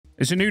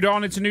It's a new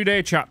dawn, it's a new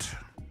day, chat.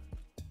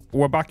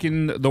 We're back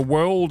in the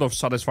world of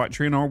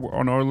Satisfactory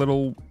on our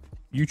little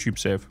YouTube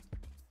save.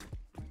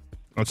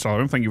 That's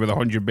all. Thank you for the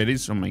 100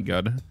 biddies. Oh my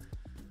god.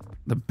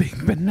 The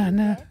big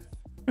banana.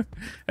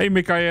 Hey,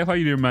 Mikhail, how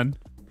you doing, man?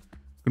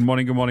 Good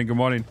morning, good morning, good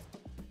morning.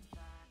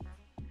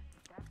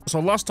 So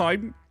last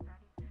time,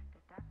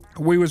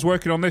 we was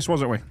working on this,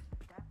 wasn't we?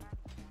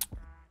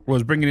 We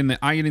was bringing in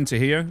the iron into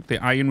here. The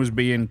iron was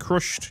being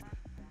crushed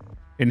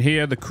in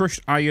here. The crushed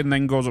iron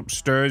then goes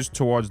upstairs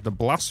towards the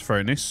blast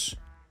furnace.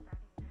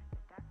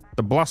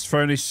 The blast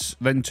furnace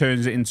then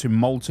turns it into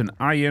molten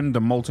iron.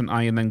 The molten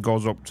iron then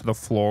goes up to the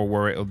floor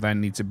where it'll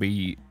then need to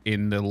be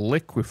in the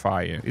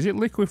liquefier. Is it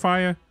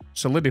liquefier?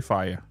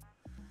 Solidifier.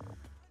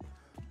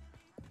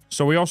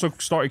 So we also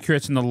started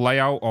creating the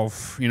layout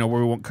of, you know,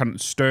 where we want kind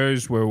of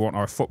stairs, where we want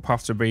our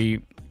footpath to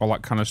be, all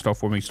that kind of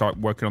stuff when we start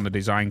working on the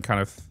design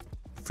kind of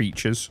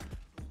features.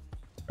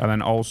 And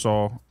then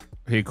also,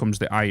 here comes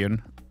the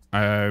iron.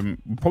 We're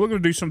probably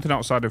going to do something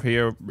outside of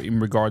here in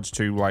regards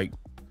to, like,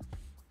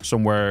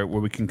 somewhere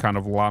where we can kind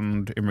of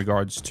land in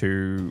regards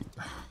to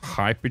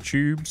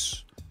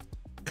hypertubes,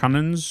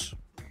 cannons.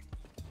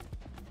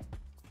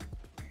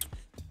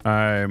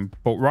 But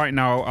right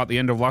now, at the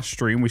end of last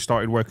stream, we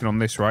started working on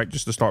this, right?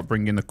 Just to start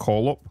bringing the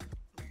coal up.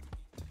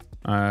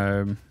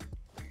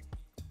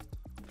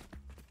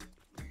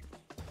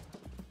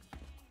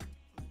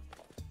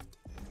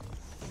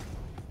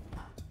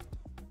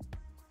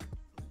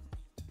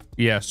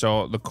 Yeah,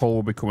 so the coal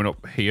will be coming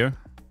up here.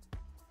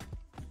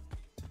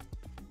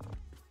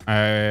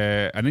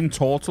 And in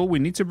total, we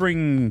need to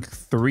bring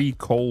 3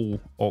 coal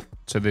up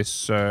to this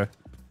side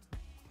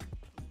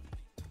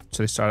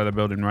of the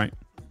building, right?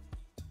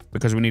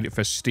 Because we need it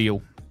for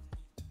steel.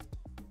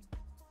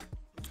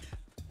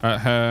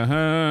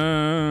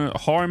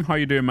 Harm, how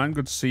you doing, man?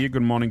 Good to see you.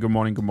 Good morning, good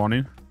morning, good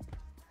morning.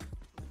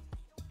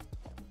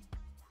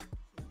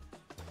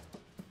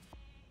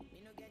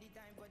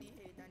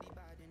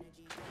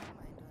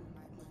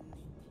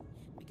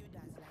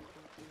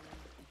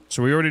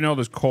 So we already know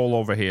there's coal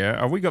over here.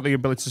 Have we got the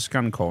ability to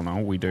scan coal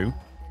now? We do.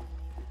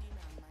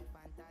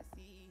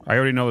 I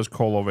already know there's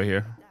coal over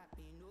here.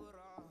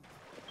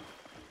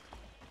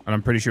 And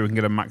I'm pretty sure we can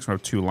get a maximum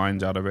of 2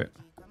 lines out of it.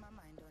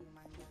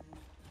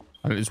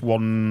 And it's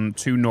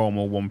 2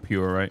 normal, 1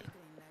 pure, right?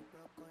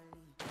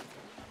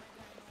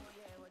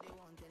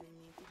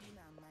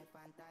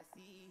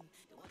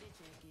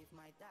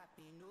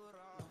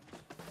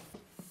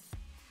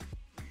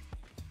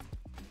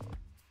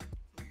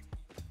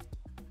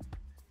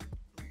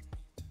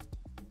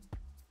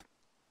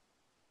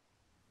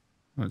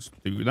 Let's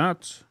do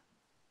that.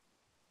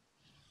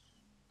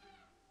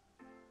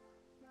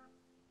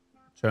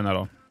 Turn that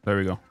on. There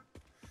we go.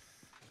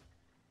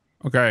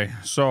 Okay,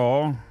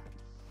 so...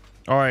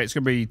 Alright, it's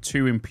going to be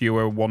 2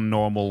 impure, 1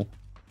 normal,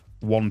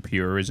 1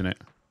 pure, isn't it?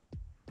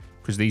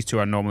 Because these 2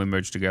 are normally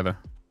merged together.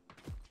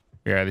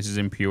 Yeah, this is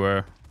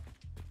impure.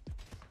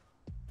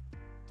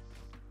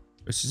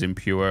 This is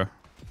impure.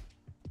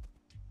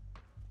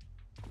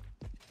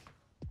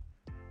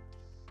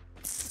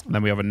 And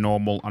then we have a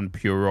normal and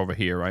pure over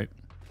here, right?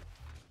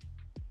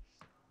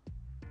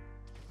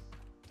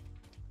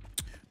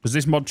 Does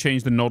this mod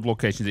change the node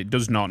locations? It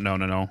does not. No,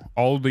 no, no.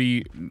 All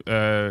the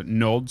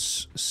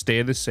nodes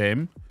stay the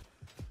same.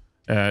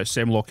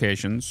 Same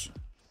locations.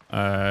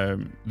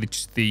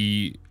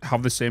 They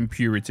have the same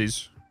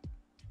purities.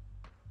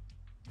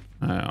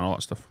 And all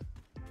that stuff.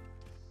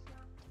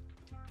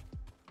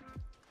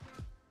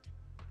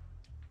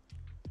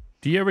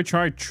 Do you ever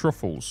try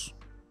truffles?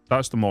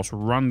 That's the most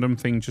random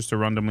thing just to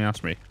randomly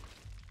ask me.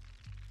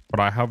 But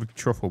I have a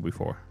truffle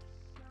before.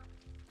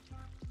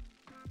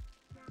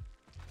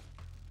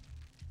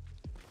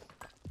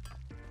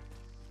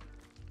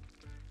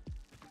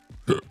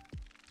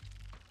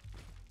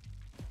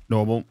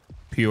 Normal,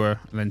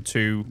 pure, and then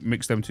 2.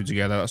 Mix them 2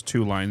 together. That's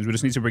 2 lines. We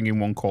just need to bring in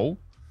 1 coal.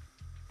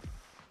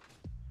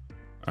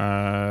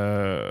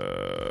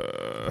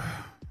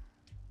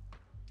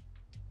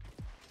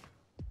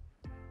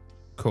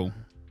 Cool.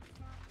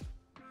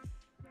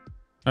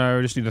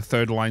 We just need a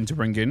 3rd line to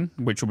bring in,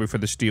 which will be for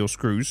the steel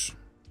screws.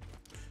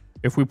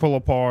 If we pull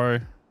up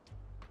our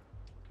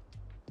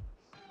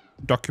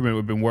document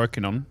we've been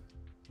working on,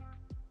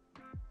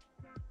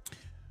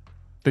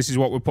 this is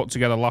what we put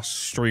together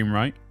last stream,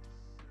 right?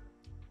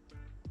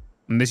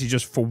 And this is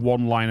just for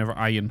 1 line of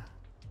iron.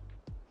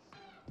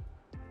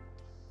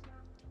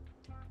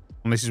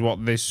 And this is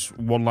what this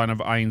 1 line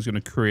of iron is going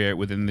to create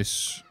within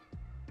this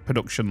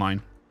production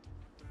line.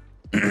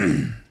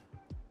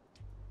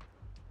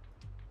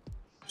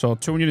 So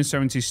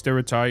 270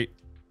 stereotype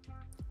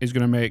is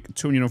going to make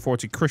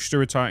 240 crushed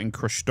stereotype and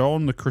crushed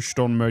stone. The crushed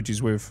stone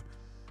merges with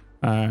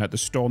the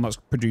stone that's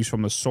produced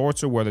from the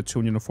sorter, where the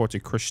 240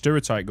 crushed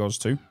stereotype goes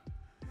to.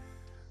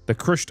 The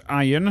crushed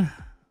iron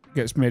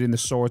gets made in the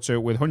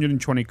sorter with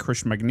 120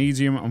 crushed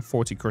magnesium and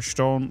 40 crushed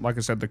stone. Like I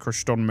said, the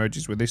crushed stone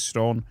merges with this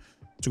stone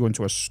to go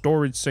into a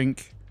storage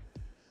sink.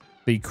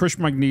 The crushed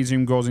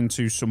magnesium goes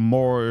into some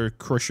more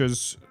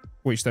crushers,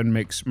 which then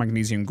makes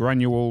magnesium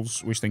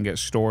granules, which then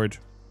gets stored.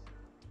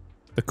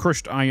 The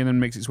crushed iron then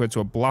makes its way to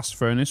a blast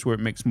furnace where it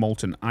makes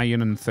molten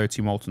iron and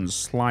 30 molten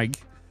slag.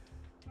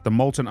 The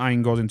molten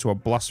iron goes into a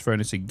blast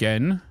furnace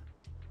again,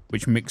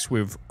 which mix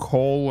with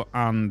coal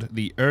and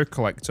the air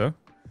collector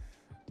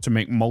to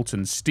make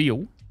molten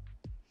steel.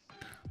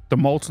 The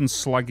molten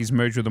slag is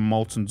merged with the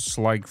molten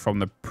slag from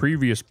the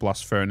previous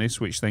blast furnace,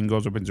 which then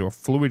goes up into a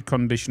fluid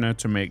conditioner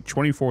to make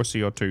 24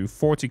 CO2,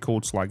 40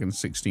 cold slag, and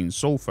 16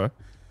 sulfur.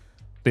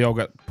 They all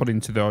get put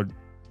into their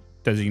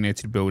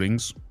designated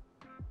buildings.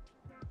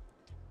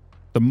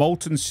 The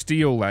molten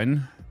steel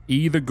then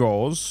either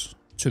goes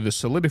to the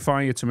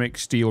solidifier to make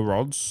steel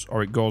rods,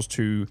 or it goes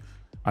to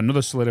another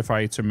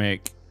solidifier to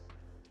make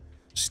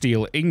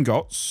steel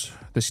ingots.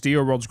 The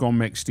steel rods go and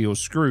make steel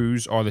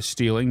screws, or the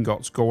steel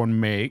ingots go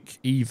and make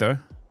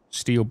either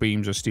steel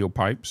beams or steel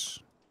pipes.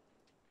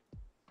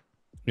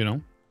 You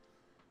know?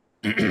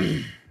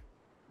 And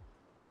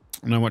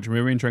I watch a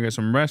movie and try and get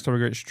some rest, have a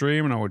great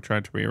stream, and I would try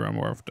to be around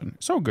more often.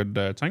 So good,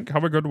 Tank.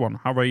 Have a good one.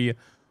 Have a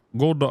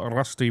good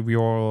rest of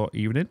your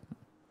evening.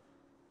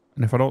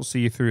 And if I don't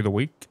see you through the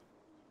week,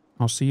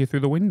 I'll see you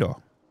through the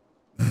window.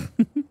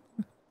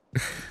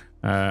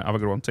 Have a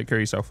good one. Take care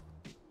of yourself.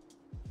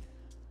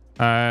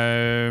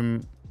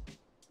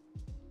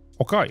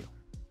 Okay.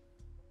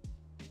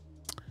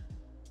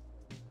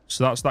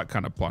 So that's that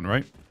kind of plan,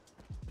 right?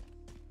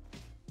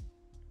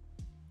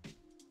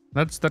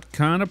 That's that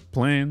kind of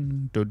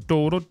plan. Do,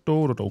 do, do,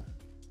 do, do, do.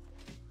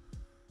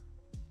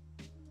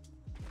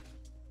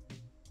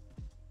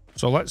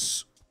 So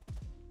let's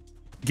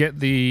get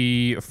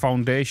the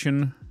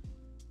foundation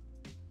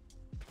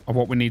of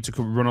what we need to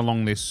run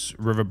along this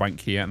riverbank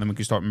here, and then we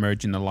can start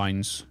merging the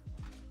lines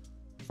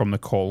from the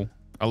coal.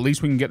 At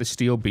least we can get the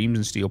steel beams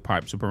and steel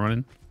pipes up and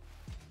running.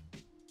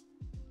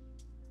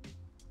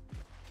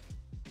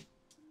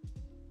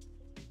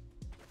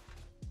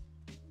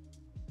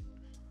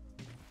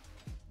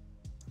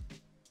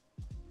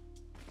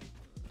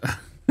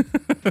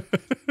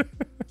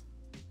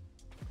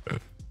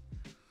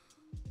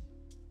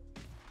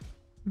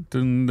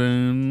 Dun,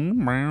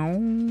 dun, meow.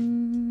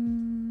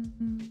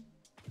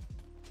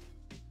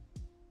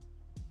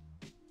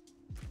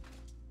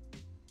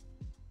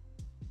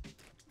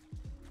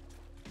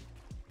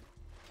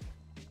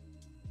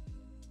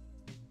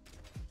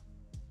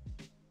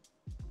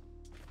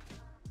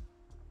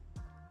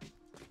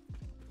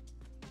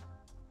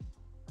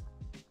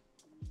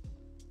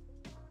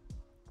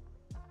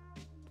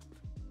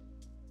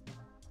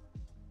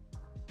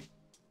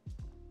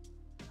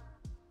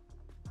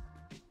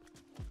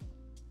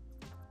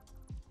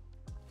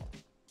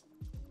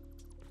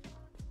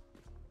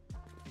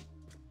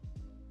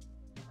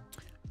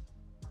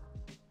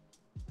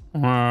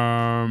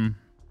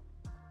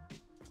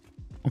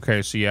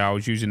 Okay, so yeah, I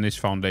was using this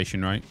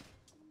foundation, right?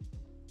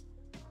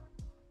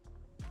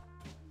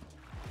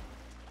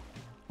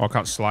 Oh, I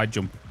can't slide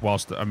jump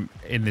whilst I'm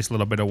in this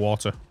little bit of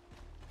water.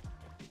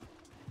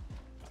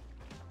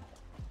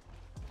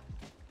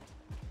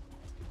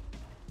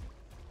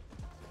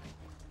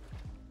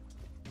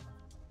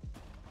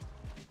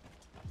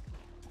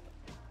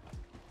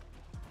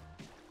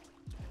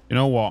 You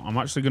know what? I'm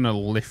actually going to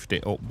lift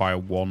it up by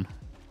 1.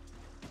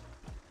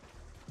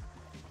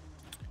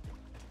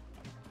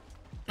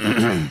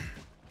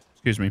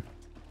 Excuse me.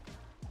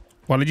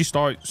 Why did you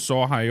start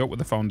so high up with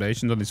the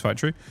foundations on this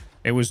factory?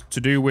 It was to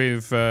do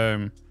with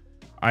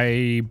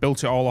I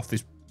built it all off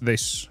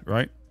this,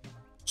 right?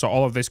 So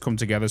all of this come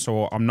together,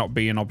 so I'm not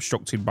being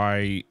obstructed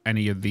by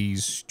any of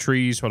these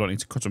trees, so I don't need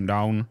to cut them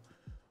down,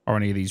 or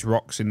any of these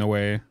rocks in the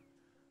way.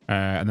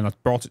 And then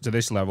I've brought it to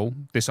this level.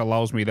 This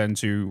allows me then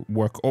to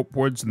work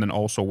upwards and then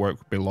also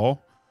work below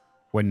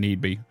when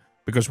need be.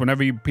 Because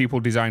whenever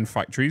people design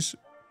factories,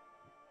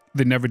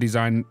 they never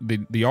design,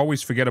 they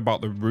always forget about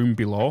the room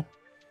below,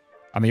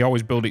 and they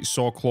always build it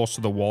so close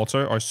to the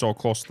water or so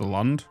close to the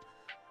land,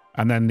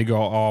 and then they go,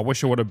 oh, I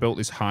wish I would have built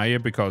this higher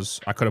because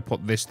I could have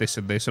put this, this,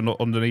 and this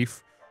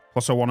underneath.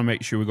 Plus, I want to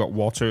make sure we've got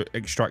water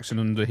extraction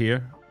under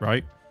here,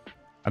 right?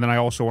 And then I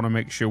also want to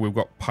make sure we've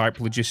got pipe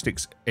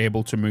logistics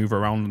able to move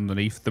around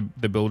underneath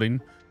the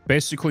building.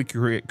 Basically,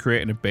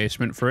 creating a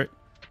basement for it,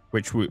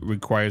 which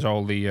requires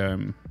all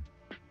the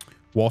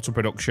water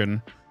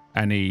production,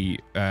 any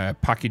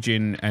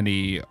packaging,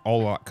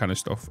 all that kind of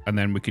stuff, and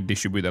then we could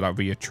distribute that out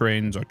via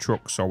trains or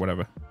trucks or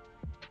whatever,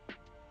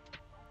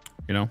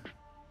 you know.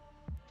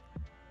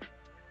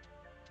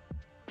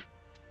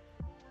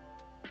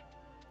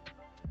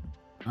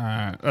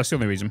 That's the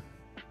only reason.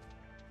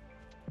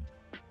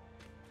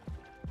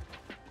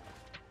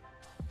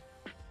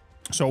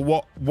 So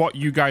what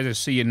you guys are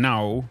seeing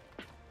now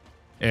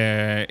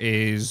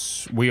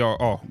is we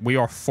are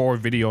 4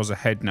 videos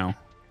ahead now,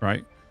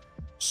 right?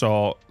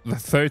 So the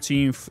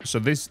 13th, so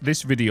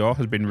this video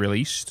has been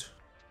released.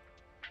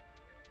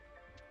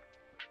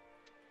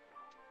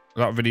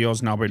 That video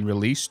has now been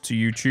released to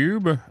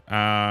YouTube,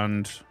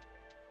 and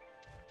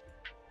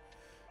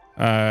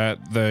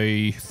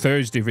the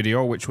Thursday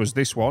video, which was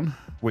this one,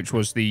 which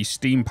was the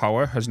Steam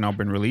Power, has now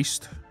been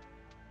released.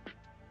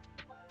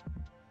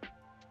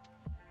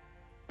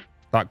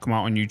 That came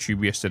out on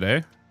YouTube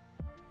yesterday.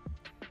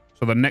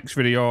 So the next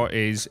video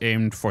is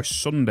aimed for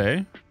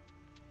Sunday,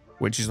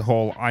 which is the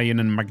whole iron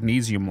and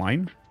magnesium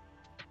line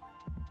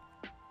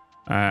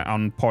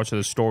on parts of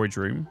the storage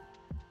room.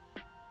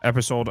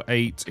 Episode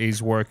 8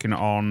 is working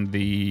on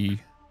the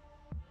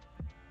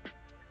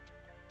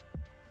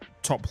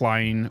top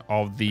line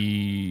of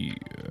the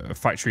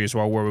factory as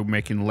well, where we're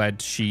making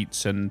lead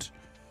sheets and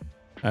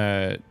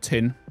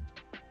tin.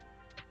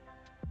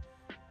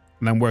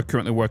 And then we're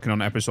currently working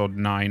on episode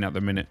 9 at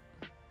the minute.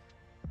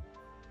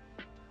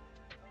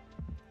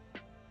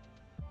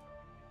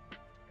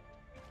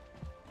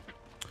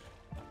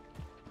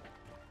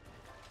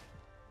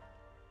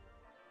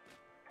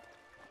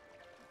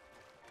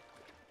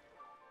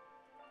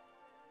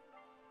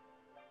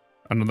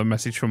 Another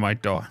message from my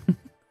door.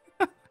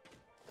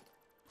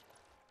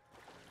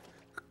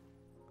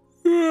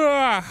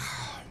 Yeah,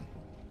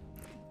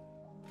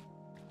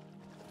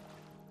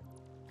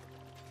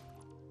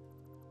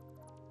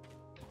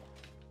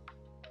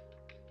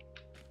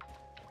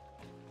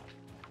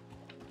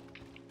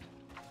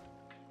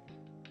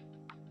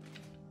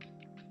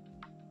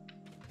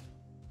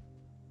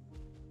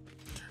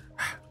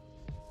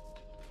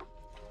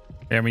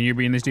 I mean, you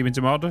being this deep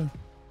into mod?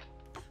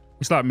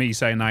 It's like me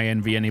saying I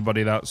envy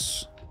anybody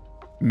that's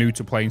new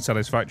to playing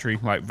Satisfactory,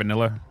 like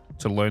vanilla,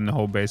 to learn the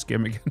whole base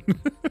game again.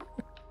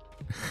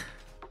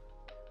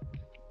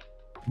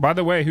 By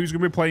the way, who's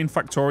going to be playing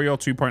Factorio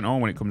 2.0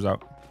 when it comes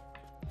out?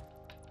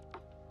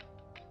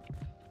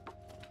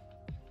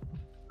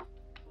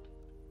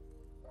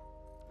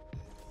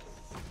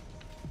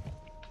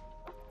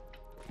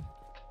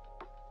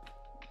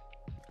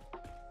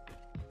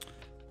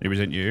 It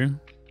wasn't you.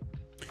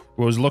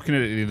 I was looking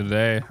at it the other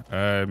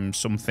day.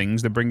 Some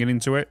things they're bringing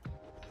into it,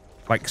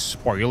 like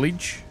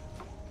spoilage.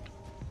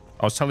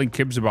 I was telling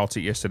Kibbs about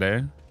it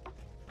yesterday.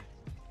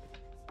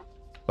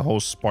 The whole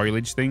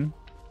spoilage thing,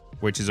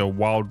 which is a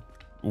wild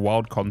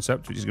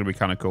concept, which is going to be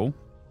kind of cool.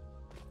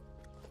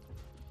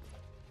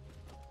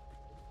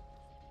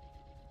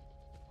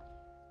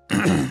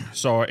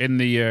 So in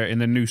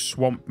the new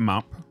swamp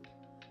map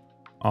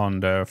on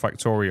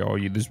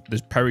Factorio,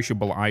 there's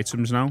perishable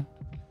items now.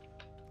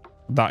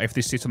 That if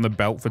they sit on the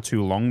belt for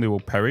too long, they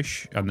will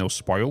perish and they'll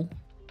spoil.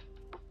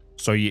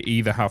 So you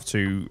either have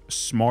to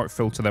smart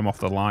filter them off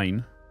the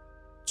line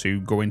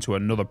to go into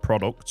another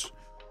product,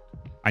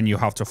 and you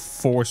have to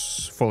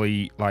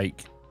forcefully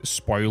like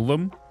spoil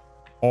them,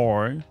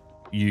 or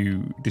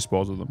you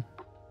dispose of them.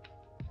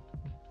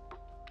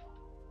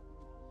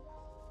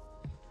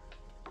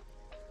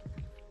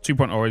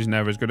 .0 is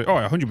never as good. Oh,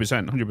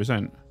 100%,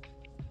 100%.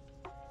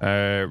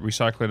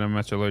 Recycling and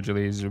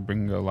metallurgy is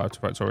bring a lot to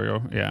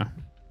Factorio. Yeah.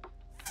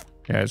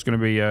 Yeah, it's gonna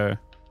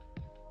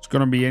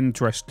be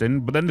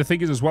interesting. But then the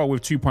thing is as well,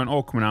 with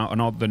 2.0 coming out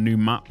and all the new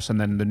maps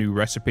and then the new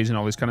recipes and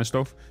all this kind of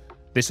stuff,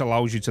 this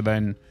allows you to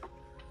then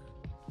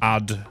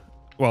add.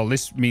 Well,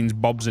 this means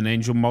Bob's and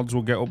Angel mods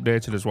will get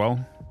updated as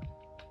well.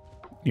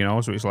 You know,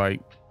 so it's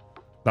like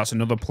that's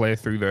another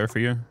playthrough there for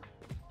you.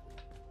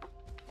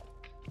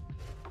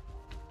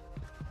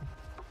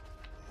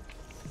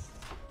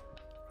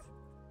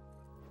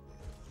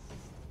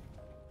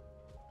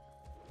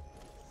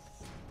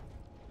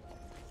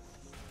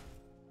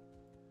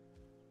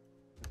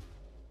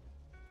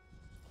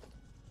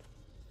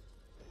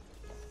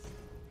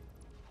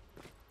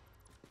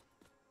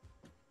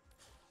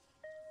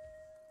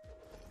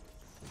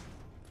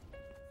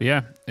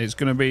 Yeah, it's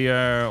going to be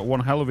one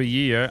hell of a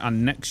year,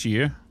 and next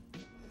year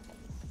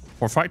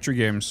for factory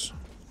games.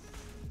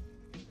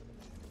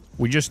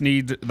 We just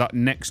need that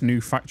next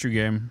new factory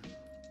game.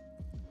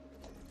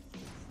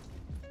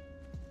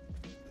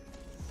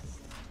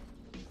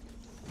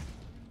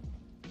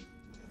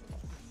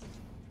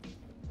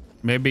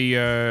 Maybe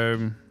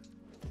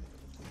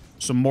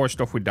some more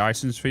stuff with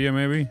Dysons for you,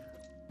 maybe.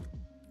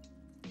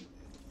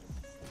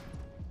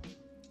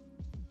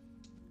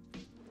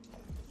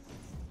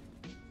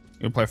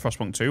 You'll play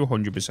Frostpunk 2,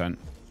 100%.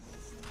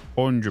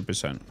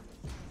 100%.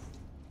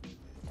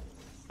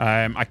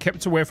 I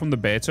kept away from the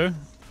beta.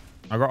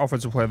 I got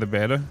offered to play the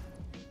beta.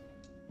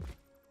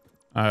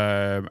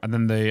 And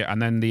then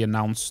they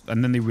announced,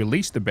 and then they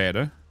released the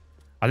beta.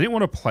 I didn't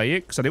want to play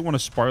it because I didn't want to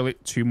spoil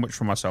it too much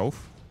for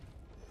myself.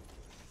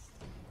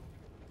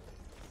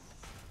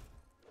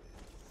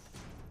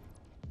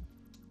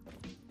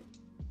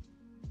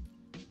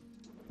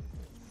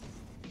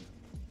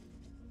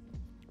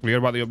 We heard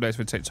about the updates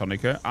for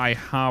Tectonica.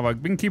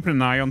 I've been keeping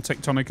an eye on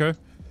Tectonica.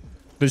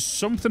 There's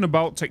something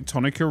about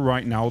Tectonica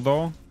right now,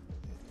 though,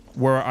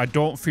 where I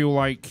don't feel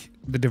like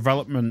the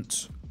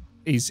development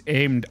is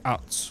aimed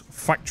at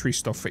factory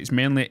stuff. It's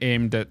mainly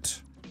aimed at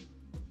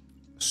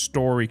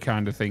story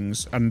kind of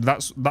things, and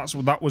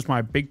that was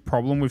my big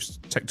problem with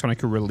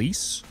Tectonica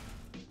release,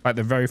 like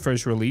the very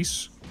first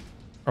release.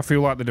 I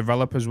feel like the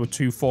developers were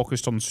too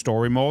focused on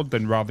story mode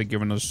than rather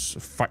giving us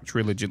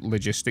factory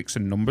logistics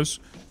and numbers.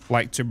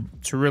 Like to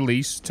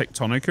release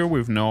Tectonica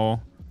with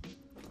no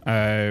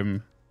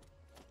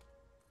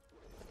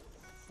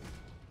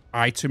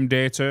item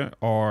data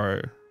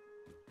or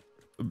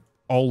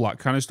all that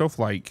kind of stuff.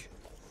 Like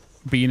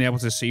being able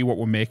to see what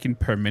we're making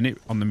per minute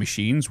on the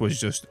machines was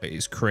just,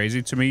 it's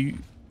crazy to me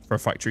for a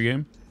factory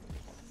game.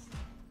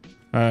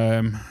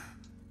 I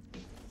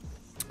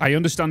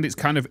understand it's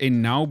kind of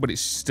in now, but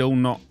it's still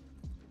not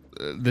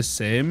the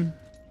same.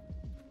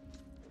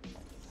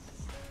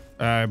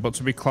 But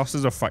to be classed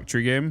as a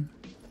factory game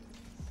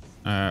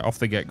off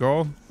the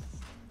get-go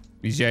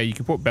is, yeah, you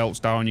can put belts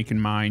down, you can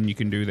mine, you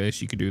can do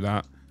this, you can do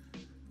that.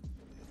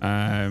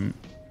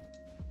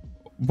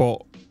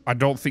 But I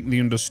don't think they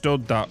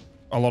understood that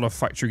a lot of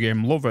factory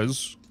game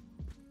lovers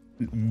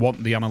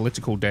want the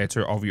analytical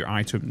data of your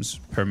items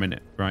per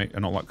minute, right?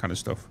 And all that kind of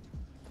stuff.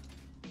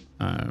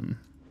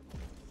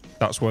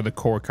 That's where the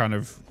core kind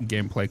of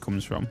gameplay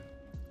comes from.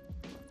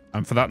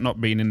 And for that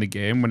not being in the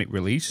game when it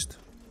released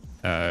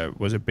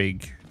was a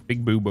big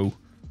boo-boo.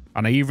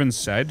 And I even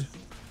said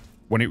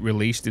when it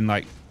released in,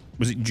 like,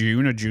 was it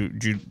June or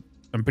June?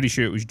 I'm pretty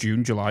sure it was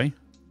June, July.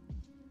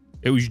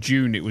 It was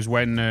June. It was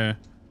when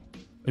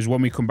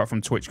we come back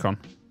from TwitchCon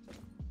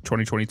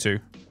 2022.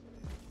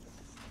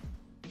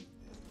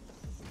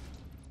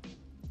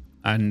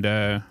 And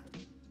I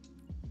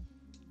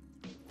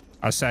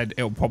said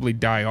it'll probably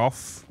die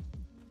off.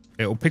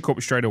 It'll pick up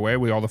straight away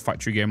with all the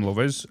factory game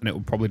lovers, and it'll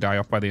probably die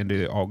off by the end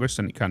of August,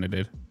 and it kind of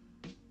did.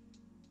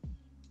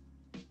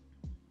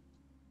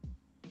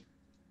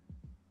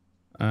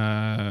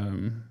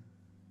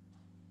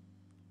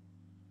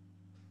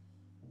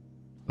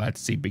 Let's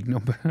see, big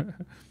number.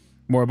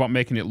 More about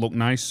making it look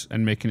nice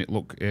and making it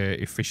look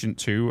efficient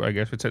too, I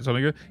guess, for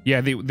Tectonica.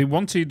 Yeah, they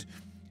wanted...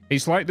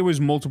 It's like there was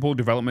multiple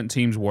development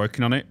teams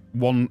working on it.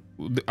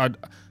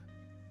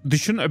 There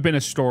shouldn't have been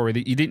a story.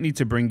 That you didn't need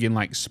to bring in,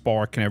 like,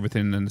 Spark and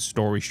everything and the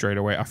story straight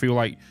away. I feel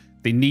like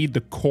they need the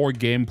core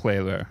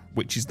gameplay there,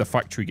 which is the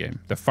factory game.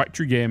 The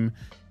factory game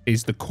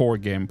is the core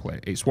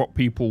gameplay. It's what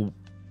people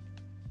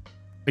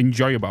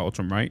enjoy about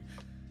them, right?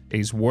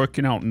 Is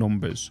working out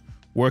numbers,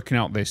 working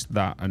out this,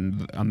 that,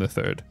 and the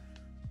third.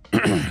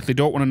 They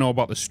don't want to know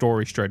about the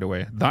story straight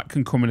away. That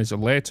can come in as a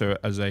later,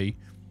 as a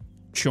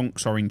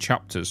chunks or in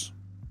chapters,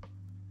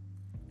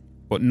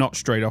 but not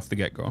straight off the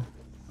get-go.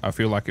 I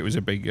feel like it was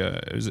a big,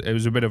 it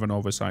was a bit of an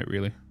oversight,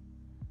 really.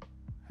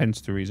 Hence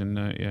the reason,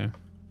 yeah.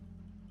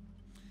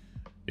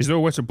 Is there a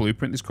way to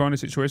blueprint this kind of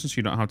situation so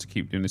you don't have to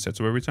keep doing the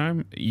setup every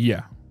time?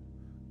 Yeah.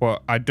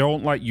 But I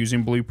don't like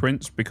using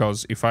blueprints,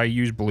 because if I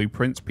use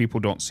blueprints, people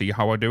don't see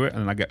how I do it,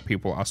 and then I get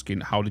people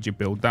asking, how did you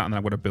build that? And then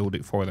I've got to build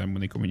it for them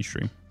when they come in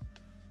stream.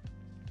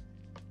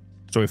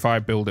 So if I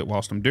build it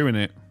whilst I'm doing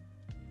it,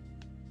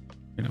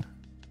 you know.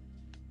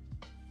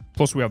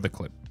 Plus we have the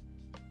clip.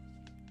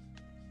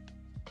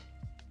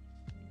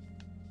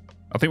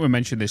 I think we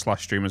mentioned this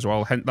last stream as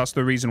well. That's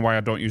the reason why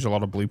I don't use a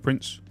lot of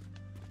blueprints.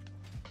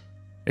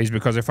 Is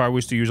because if I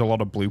was to use a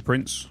lot of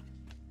blueprints,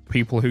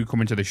 people who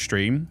come into the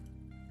stream,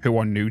 who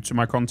are new to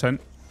my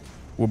content,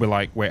 will be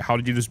like, wait, how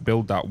did you just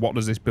build that? What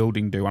does this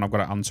building do? And I've got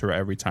to answer it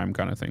every time,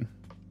 kind of thing.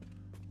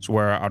 So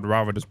where I'd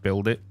rather just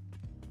build it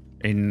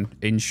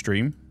in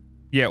stream.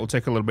 Yeah, it'll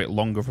take a little bit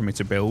longer for me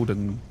to build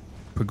and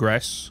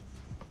progress.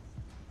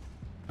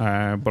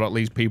 But at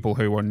least people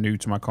who are new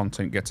to my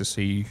content get to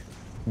see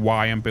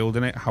why I'm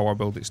building it, how I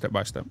build it step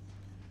by step.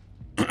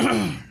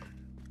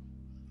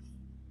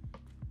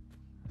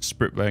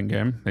 Sprit Lane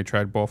game. They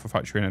tried both a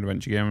factory and an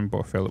adventure game and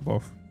both failed at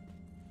both.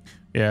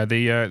 Yeah,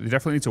 they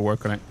definitely need to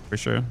work on it, for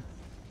sure.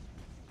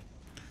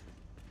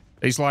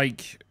 It's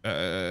like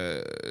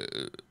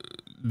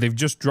they've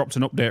just dropped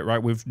an update,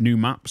 right, with new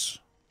maps.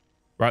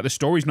 Right, the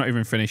story's not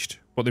even finished,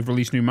 but they've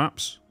released new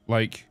maps.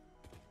 Like,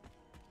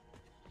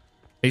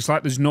 it's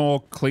like there's no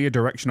clear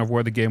direction of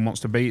where the game wants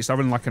to be. It's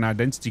having like an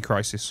identity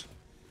crisis.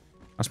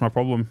 That's my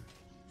problem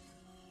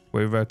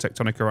with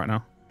Tectonica right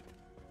now.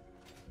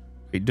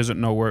 It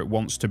doesn't know where it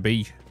wants to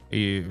be.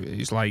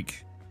 It's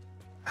like,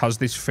 has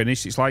this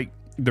finished? It's like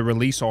the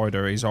release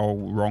order is all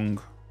wrong.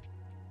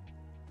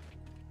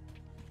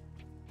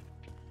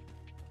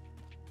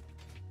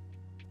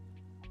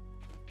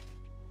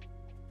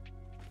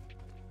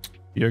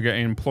 You're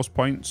getting plus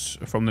points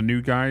from the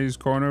new guys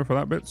corner for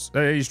that bits.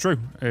 It's true.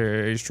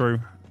 It's true.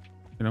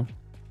 You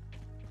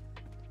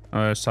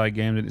know. Side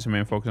game that it's a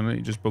main focus on it.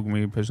 It just bugged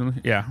me personally.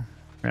 Yeah.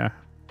 Yeah.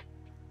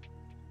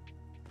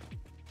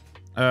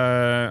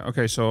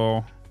 Okay,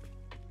 so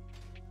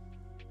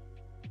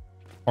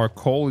our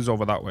coal is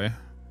over that way.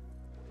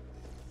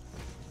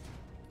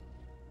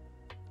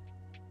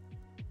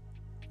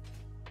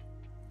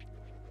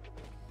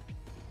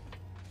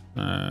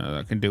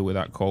 I can deal with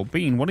that coal.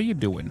 Bean, what are you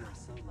doing?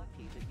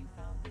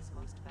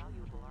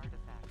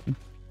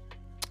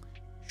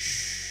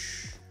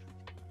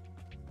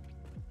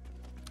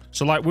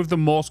 So, like, with the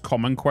most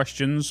common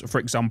questions, for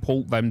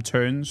example, them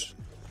turns,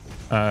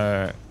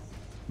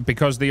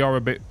 because they are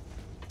a bit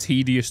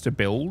tedious to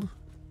build,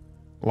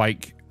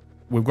 like,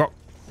 we've got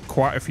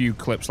quite a few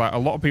clips. Like, a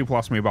lot of people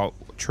ask me about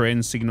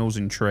train signals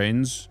and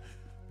trains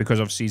because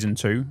of Season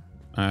 2,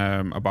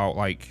 about,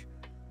 like,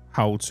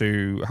 how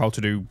to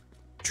do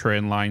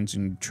train lines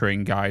and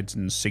train guides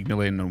and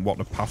signaling and what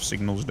the path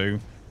signals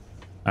do.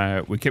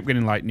 We kept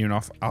getting, like, new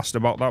enough asked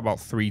about that about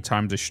 3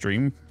 times a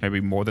stream,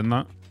 maybe more than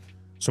that.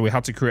 So we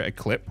had to create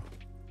clips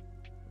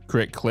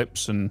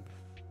and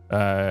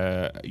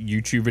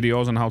YouTube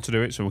videos on how to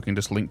do it, so we can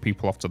just link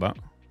people off to that.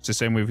 It's the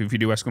same with if you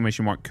do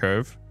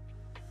 !curve.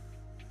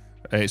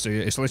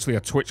 It's literally a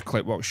Twitch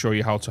clip that will show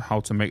you how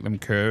to make them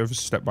curves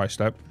step by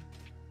step.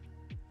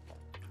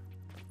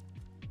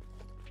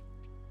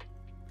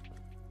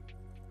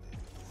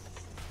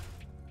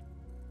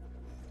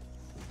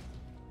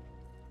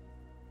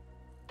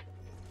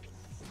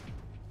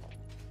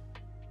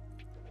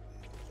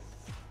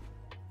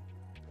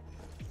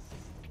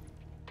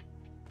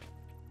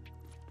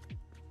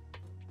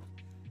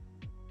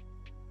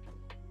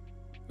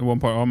 At one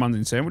point, our man's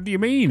insane. What do you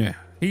mean?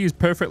 He is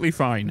perfectly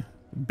fine.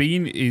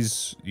 Bean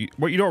is...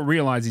 What you don't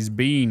realize is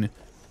Bean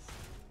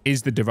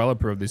is the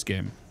developer of this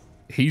game.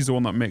 He's the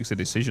one that makes the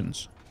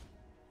decisions.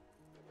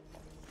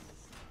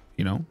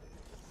 You know?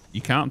 You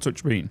can't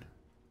touch Bean.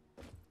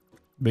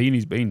 Bean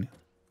is Bean.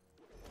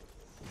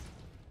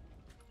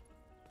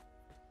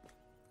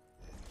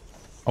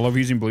 I love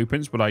using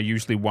blueprints, but I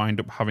usually wind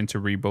up having to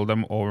rebuild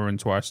them over and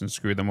twice and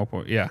screw them up.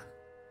 Yeah.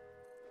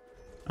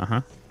 Uh-huh.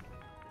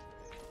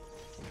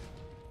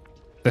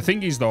 The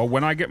thing is, though,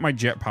 when I get my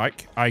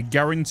jetpack, I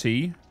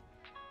guarantee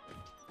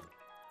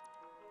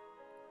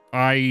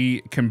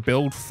I can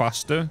build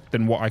faster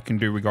than what I can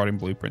do regarding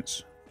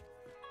blueprints.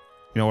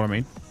 You know what I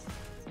mean?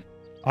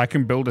 I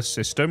can build a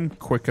system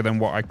quicker than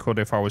what I could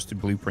if I was to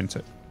blueprint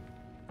it.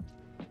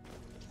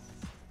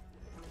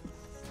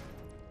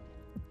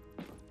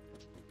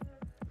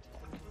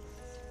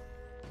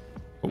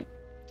 Oh.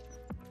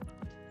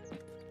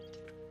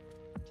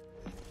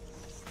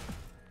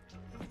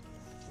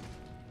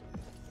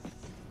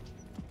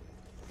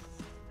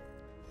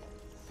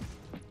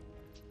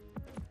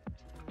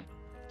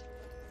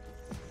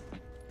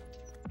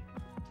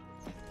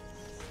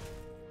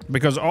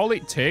 Because all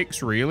it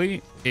takes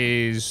really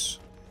is,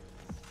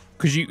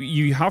 because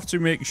you have to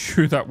make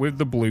sure that with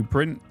the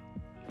blueprint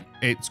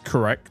it's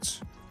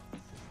correct,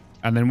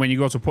 and then when you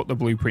go to put the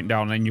blueprint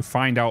down and you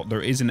find out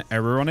there is an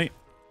error on it,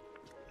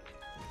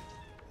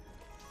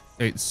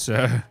 it's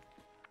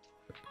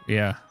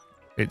yeah,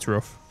 it's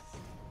rough.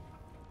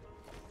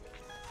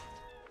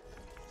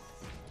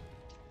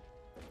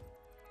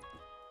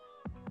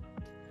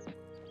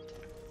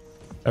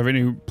 Every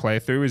new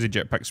playthrough is a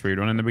jetpack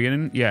speedrun in the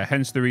beginning. Yeah,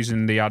 hence the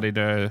reason they added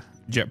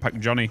Jetpack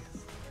Johnny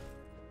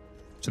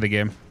to the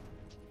game.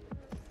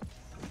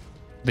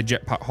 The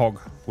jetpack hog,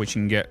 which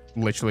you can get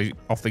literally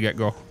off the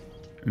get-go.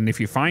 And if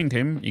you find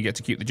him, you get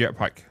to keep the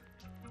jetpack.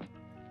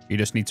 You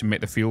just need to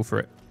make the fuel for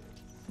it.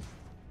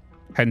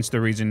 Hence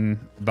the reason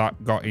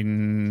that got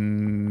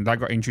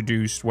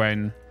introduced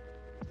when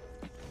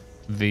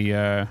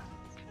the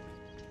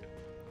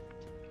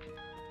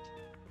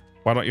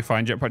why don't you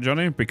find Jetpack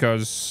Johnny?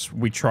 Because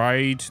we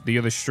tried the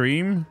other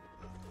stream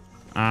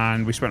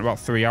and we spent about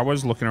 3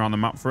 hours looking around the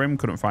map for him.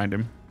 Couldn't find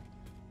him.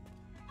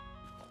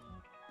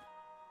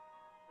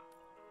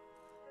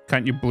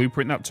 Can't you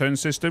blueprint that turn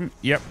system?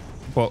 Yep,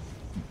 but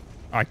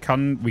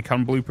we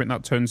can blueprint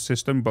that turn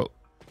system, but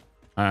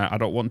I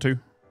don't want to.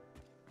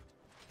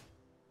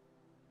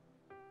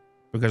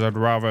 Because I'd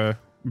rather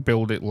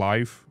build it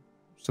live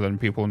so then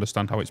people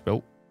understand how it's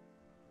built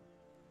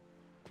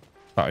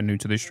that are new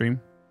to this stream.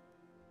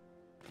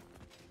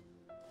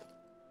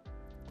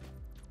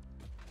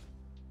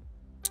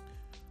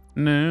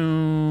 No.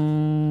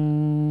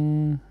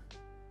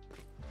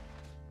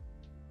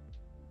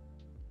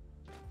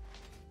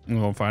 I'm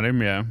gonna find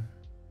him, yeah.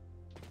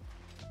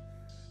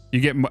 You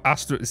get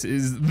asked, that's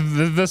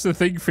the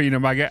thing,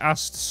 Phenom. I get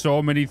asked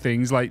so many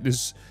things. Like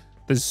there's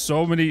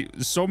so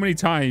many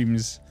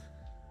times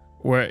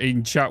where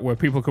in chat where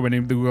people come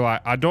in, they were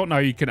like, I don't know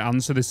how you can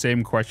answer the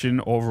same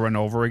question over and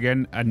over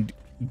again and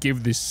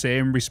give the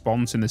same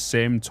response in the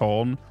same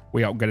tone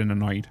without getting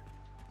annoyed.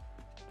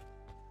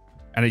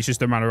 And it's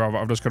just a matter of,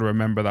 I've just got to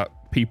remember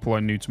that people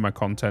are new to my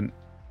content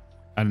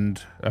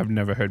and have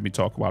never heard me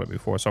talk about it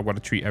before. So I've got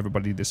to treat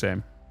everybody the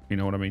same. You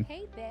know what I mean?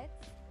 Hey,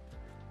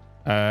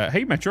 Bitz.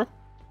 Hey, Metro.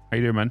 How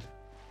you doing, man?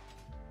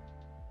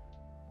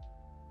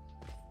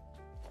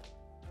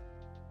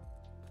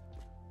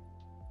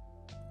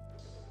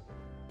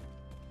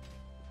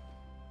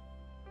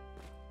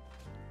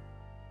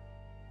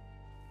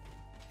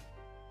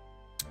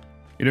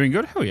 You doing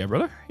good? Hell yeah,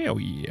 brother. Hell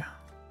yeah.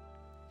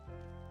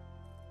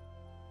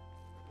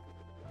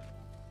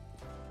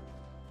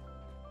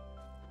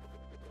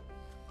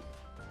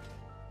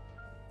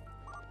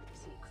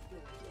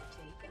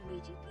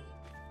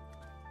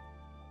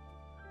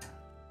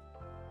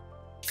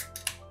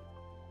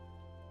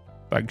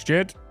 Thanks,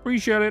 Jed.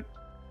 Appreciate it.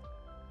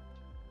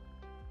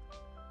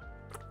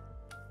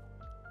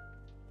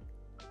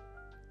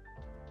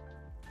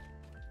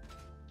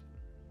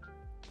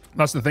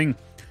 That's the thing.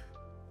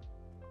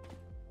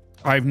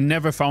 I've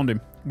never found him.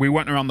 We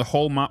went around the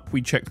whole map.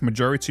 We checked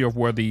majority of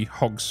where the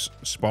hogs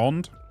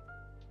spawned.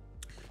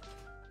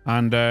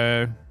 And,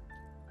 yeah,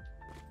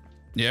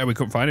 we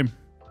couldn't find him.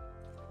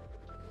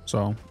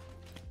 So,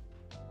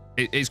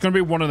 it's going to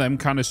be one of them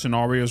kind of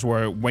scenarios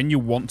where when you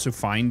want to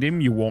find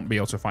him, you won't be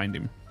able to find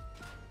him.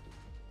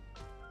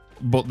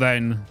 But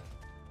then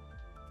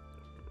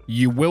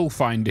you will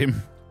find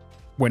him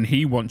when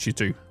he wants you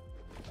to,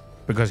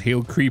 because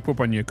he'll creep up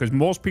on you. Because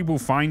most people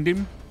find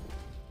him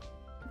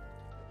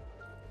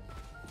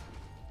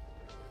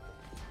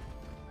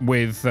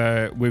with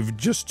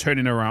just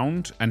turning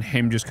around and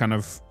him just kind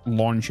of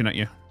launching at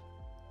you.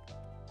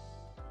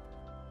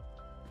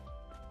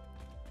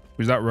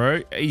 Is that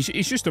right? It's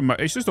just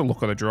a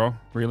look of the draw,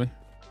 really.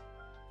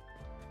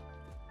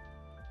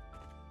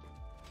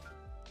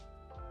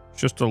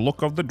 It's just a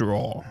look of the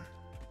draw.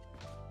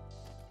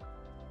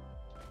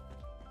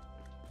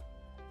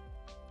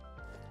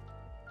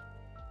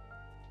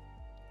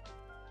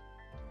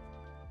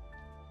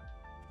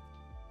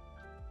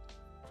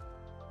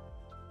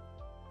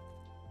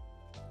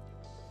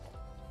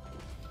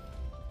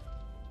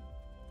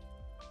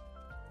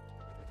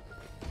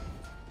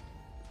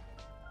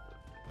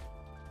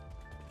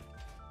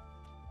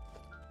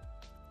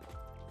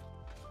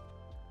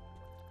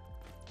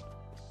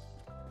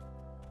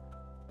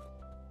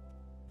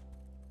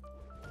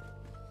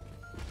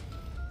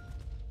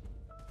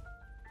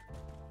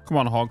 Come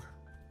on, Hog.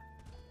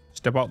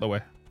 Step out the way.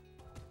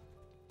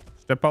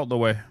 Step out the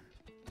way.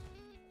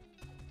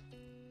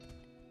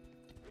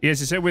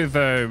 Yes, I said with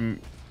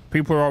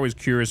people are always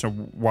curious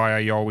of why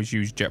I always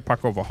use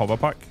jetpack over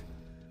hoverpack.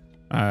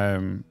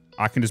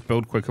 I can just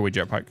build quicker with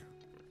jetpack.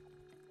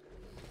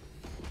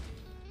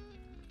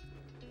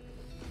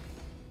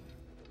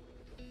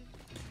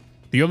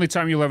 The only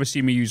time you'll ever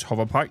see me use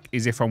hoverpack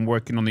is if I'm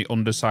working on the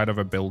underside of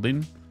a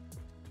building,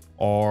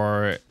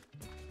 or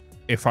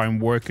if I'm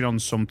working on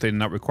something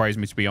that requires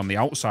me to be on the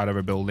outside of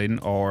a building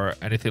or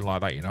anything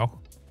like that, you know.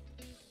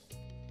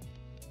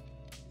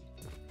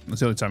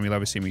 That's the only time you'll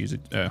ever see me use a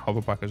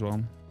hoverpack as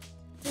well.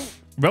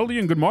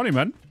 Veldian, good morning,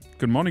 man.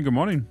 Good morning, good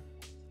morning.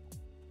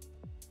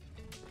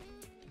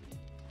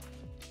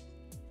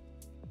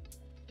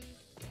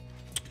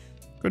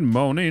 Good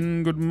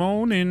morning, good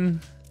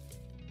morning.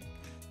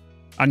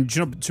 And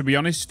you know, to be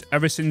honest,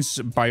 ever since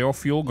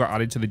biofuel got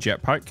added to the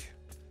jetpack,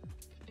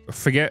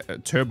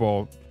 forget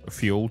turbo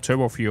fuel.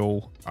 Turbo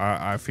fuel,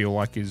 I feel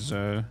like it's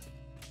good.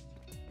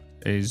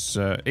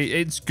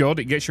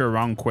 It gets you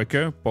around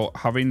quicker, but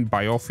having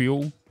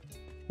biofuel,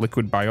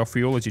 liquid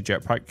biofuel as your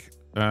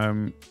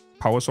jetpack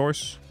power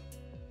source,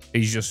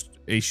 it's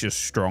just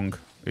strong.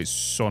 It's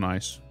so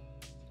nice.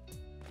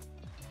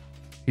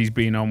 He's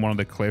been on one of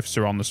the cliffs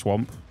around the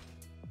swamp.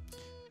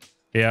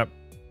 Yep.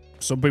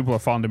 Some people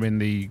have found him in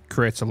the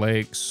crater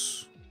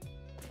lakes.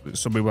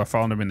 Some people have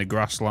found him in the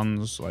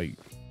grasslands. Like,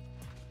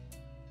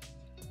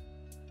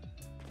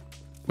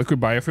 liquid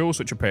biofuel is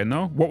such a pain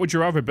though. What would you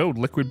rather build?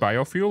 Liquid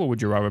biofuel, or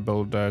would you rather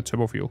build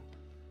turbo fuel?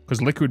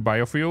 Because liquid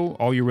biofuel,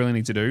 all you really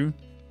need to do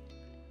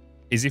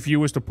is, if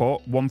you was to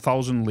put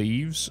 1,000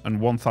 leaves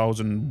and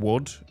 1,000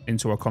 wood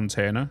into a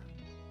container,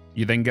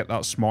 you then get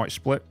that smart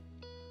split.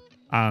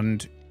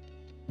 And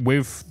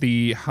with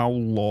how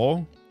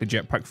low the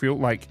jetpack fuel,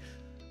 like,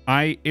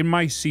 in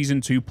my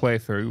season 2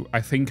 playthrough, I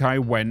think I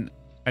went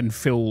and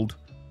filled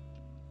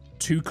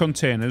 2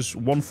 containers,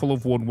 one full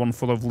of wood, one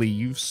full of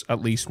leaves,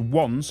 at least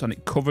once, and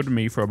it covered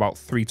me for about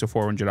 300 to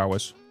 400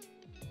 hours.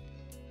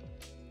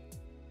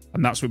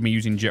 And that's with me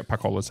using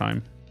jetpack all the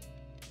time.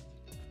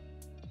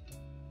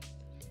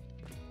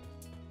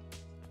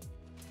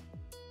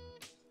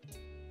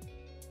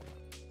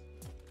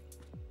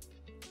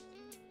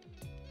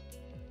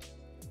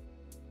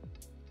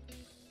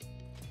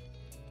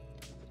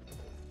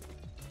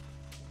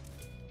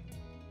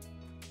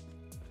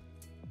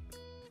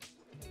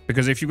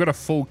 Because if you've got a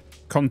full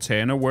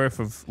container worth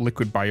of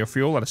liquid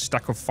biofuel at a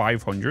stack of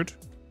 500...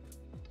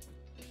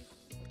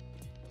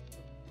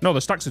 No,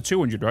 the stacks are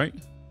 200, right?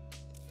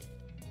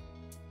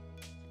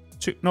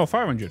 No,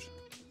 500.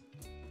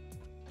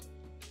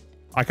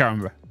 I can't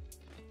remember.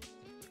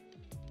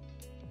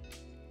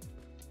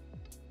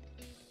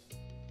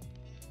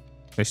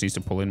 This needs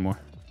to pull in more.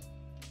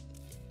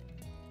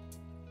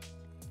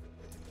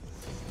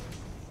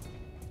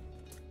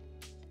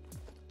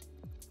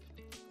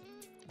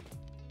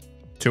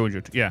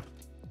 $200, yeah.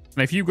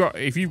 And if you've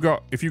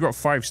got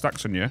 5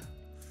 stacks on you,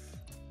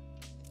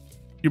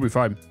 you'll be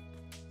fine.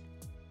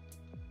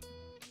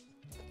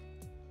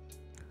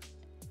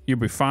 You'll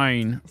be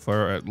fine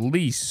for at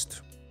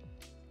least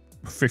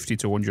 50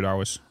 to 100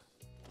 hours.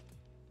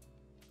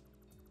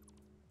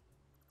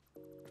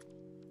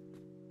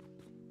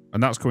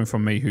 And that's coming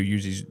from me, who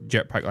uses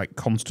jetpack like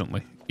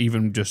constantly,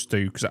 even just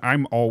because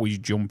I'm always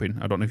jumping.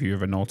 I don't know if you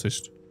ever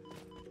noticed.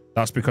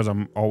 That's because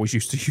I'm always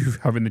used to you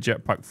having the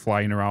jetpack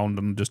flying around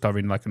and just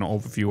having like an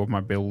overview of my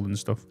build and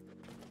stuff.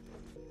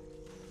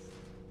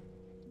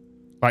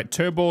 Like,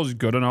 turbo's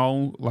good and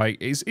all. Like,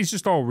 it's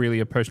just all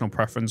really a personal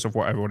preference of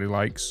what everybody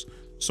likes.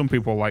 Some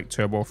people like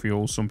turbo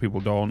fuel, some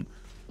people don't.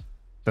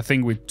 The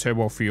thing with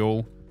turbo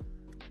fuel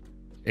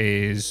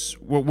is,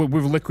 well,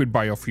 with liquid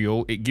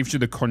biofuel, it gives you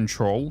the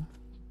control,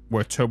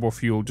 where turbo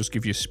fuel just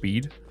gives you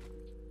speed.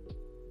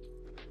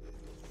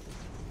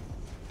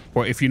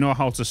 But if you know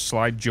how to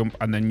slide, jump,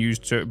 and then use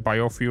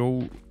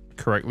biofuel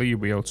correctly, you'll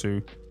be able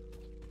to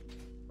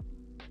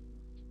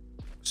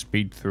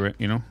speed through it,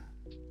 you know?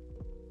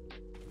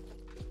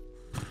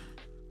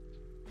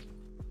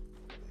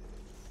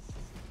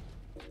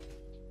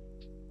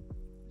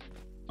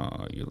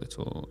 Oh, you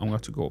little... I'm going to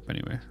have to go up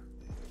anyway.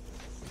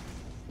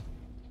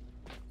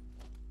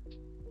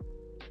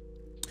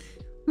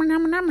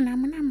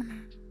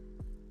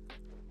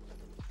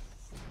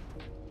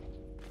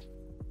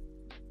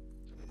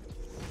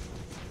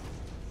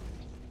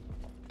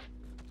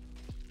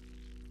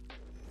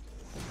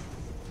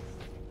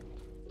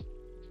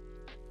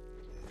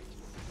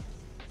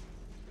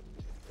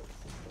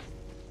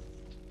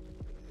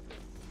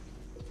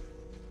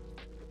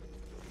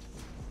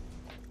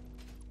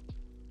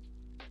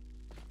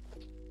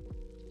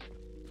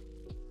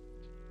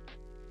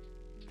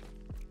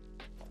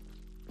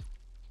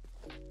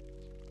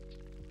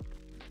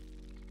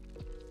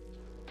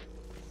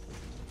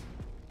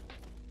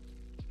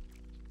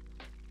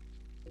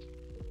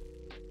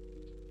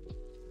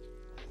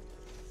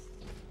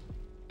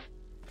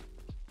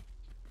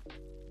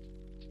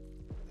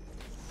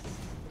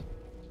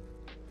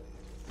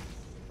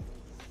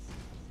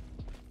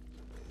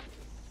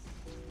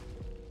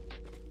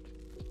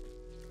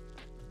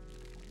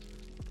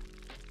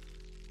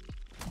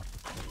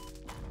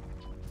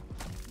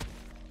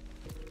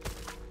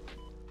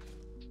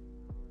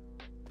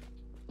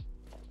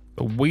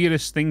 The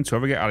weirdest thing to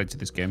ever get added to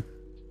this game.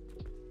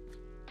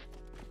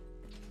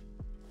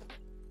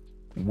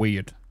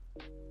 Weird.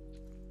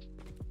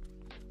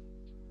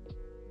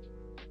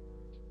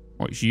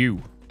 Oh, it's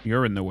you.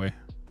 You're in the way.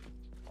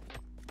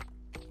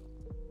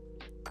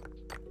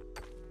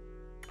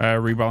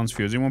 Rebalance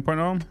fusing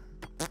 1.0.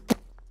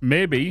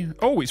 Maybe.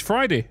 Oh, it's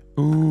Friday.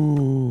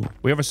 Ooh.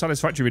 We have a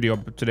Satisfactory video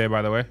today,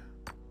 by the way.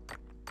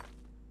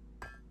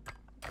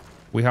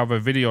 We have a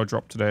video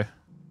drop today.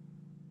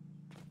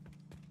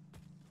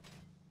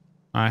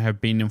 I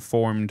have been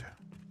informed.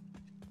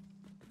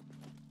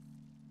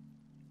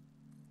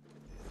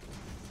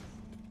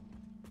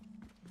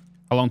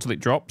 How long till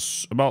it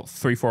drops? About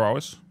 3-4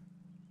 hours.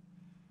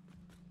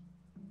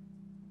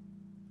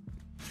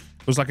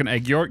 Looks like an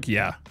egg yolk?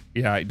 Yeah.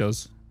 Yeah, it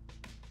does.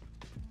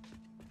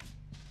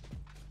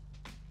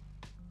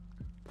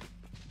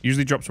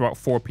 Usually drops about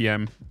 4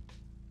 p.m.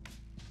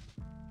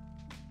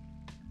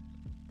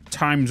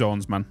 Time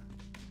zones, man.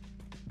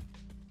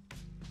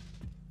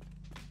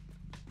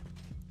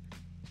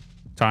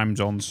 Time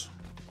zones.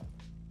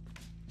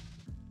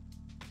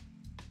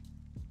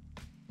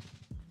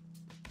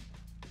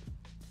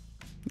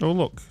 Oh,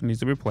 look. It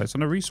needs to be placed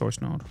on a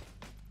resource node.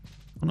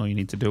 All you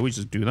need to do is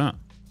just do that.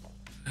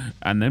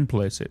 And then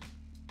place it.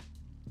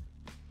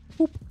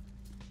 Boop.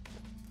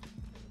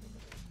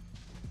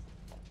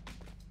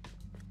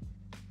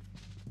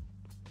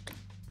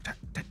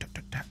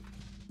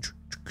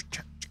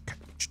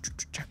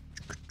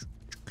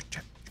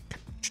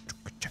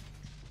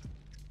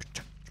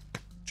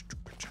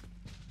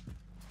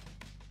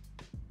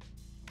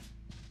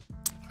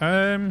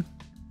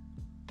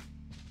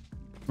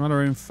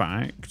 Matter in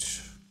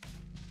fact,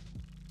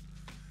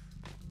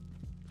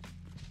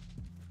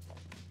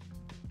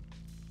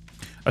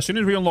 as soon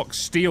as we unlock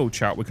steel,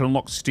 chat, we can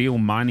unlock steel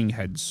mining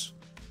heads,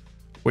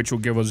 which will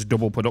give us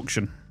double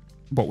production.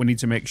 But we need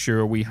to make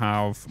sure we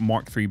have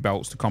Mark III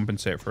belts to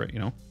compensate for it, you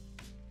know?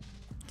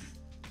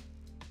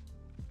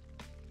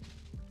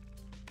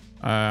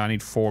 I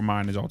need 4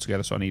 miners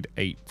altogether, so I need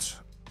 8.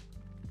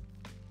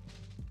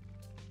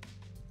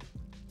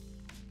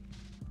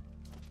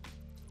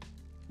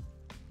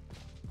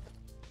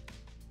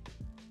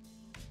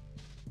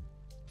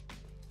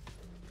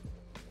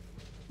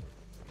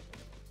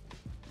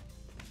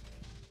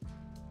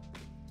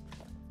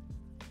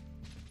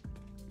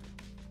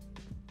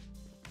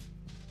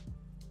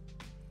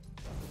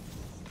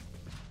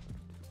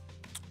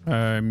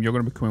 You're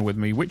going to be coming with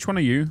me. Which one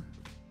are you?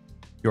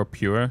 You're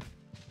pure.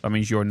 That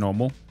means you're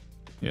normal.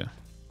 Yeah.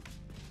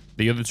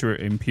 The other 2 are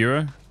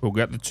impure. We'll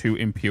get the 2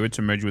 impure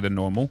to merge with the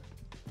normal.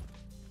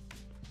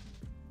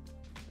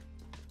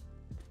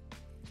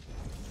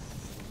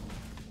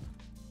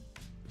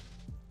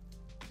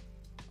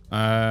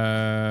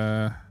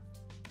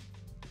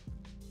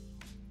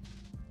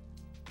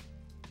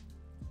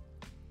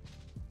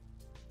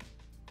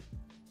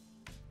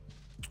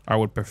 I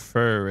would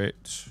prefer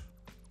it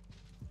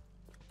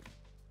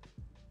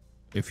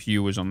if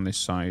you was on this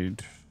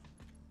side.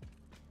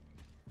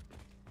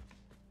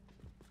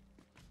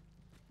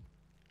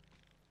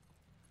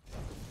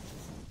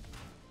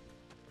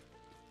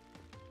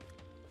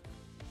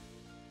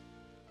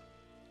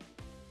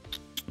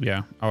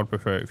 Yeah, I would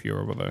prefer it if you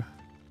were over there.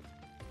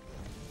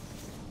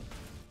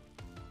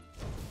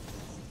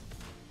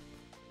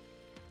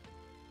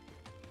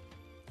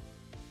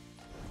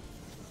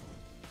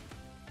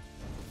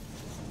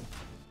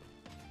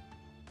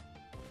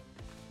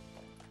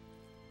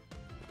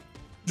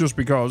 Just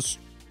because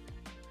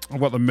I've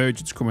got the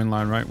merge to come in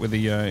line, right, with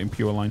the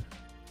impure line.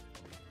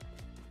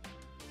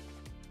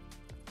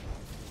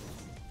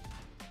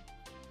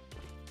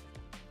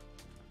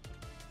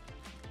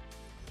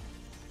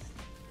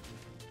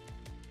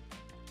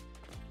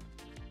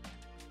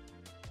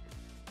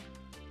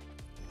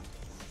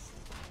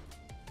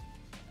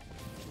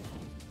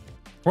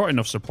 Got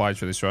enough supplies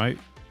for this, right?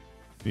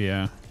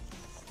 Yeah.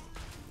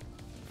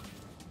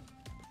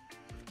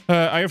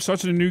 I have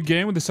started a new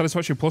game with the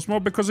Satisfactory Plus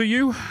mod because of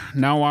you.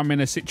 Now I'm in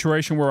a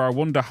situation where I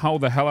wonder how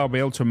the hell I'll be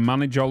able to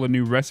manage all the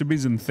new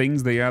recipes and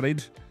things they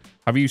added.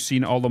 Have you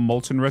seen all the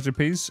Molten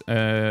recipes,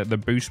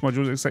 the boost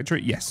modules, etc.?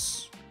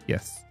 Yes.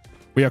 Yes.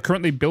 We are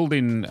currently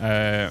building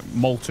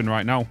Molten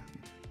right now,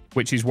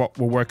 which is what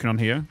we're working on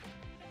here.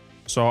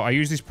 So I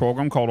use this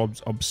program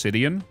called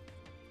Obsidian,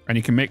 and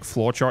you can make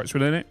flowcharts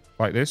within it,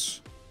 like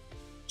this.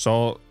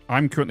 So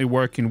I'm currently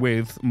working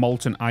with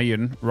Molten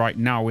Iron right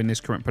now in this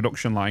current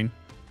production line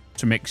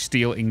to make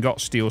steel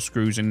ingots, steel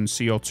screws, and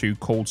CO2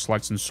 cold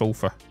slags and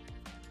sulfur.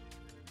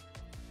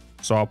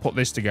 So I'll put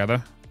this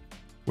together,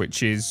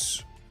 which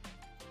is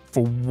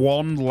for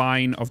one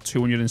line of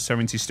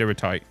 270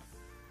 stirritite.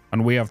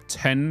 And we have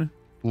 10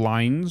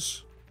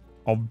 lines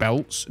of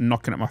belts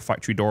knocking at my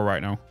factory door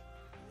right now.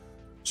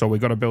 So we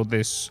got to build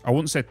this, I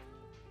wouldn't say,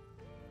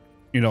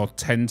 you know,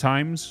 10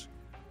 times,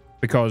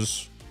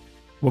 because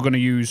we're going to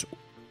use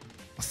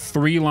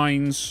 3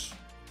 lines.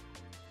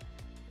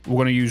 We're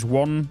going to use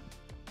one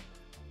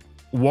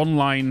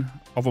line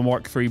of a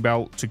Mark III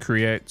belt to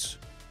create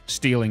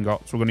steel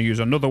ingots. We're going to use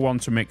another one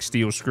to make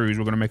steel screws.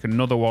 We're going to make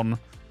another one.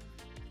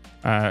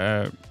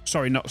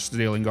 Sorry, not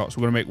steel ingots.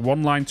 We're going to make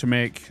one line to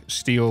make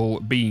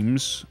steel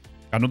beams,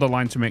 another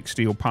line to make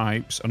steel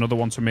pipes, another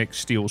one to make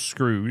steel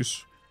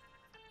screws,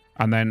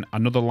 and then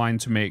another line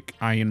to make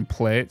iron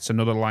plates,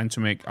 another line to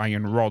make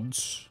iron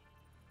rods,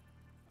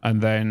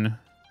 and then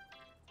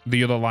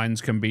the other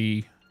lines can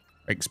be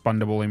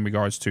expandable in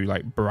regards to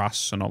like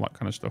brass and all that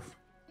kind of stuff.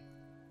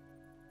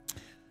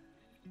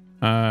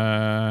 So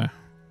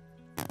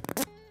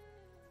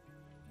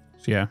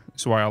yeah,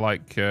 that's why I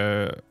like.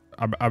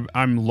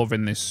 I'm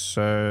loving this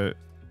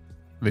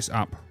this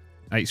app.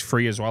 It's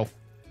free as well.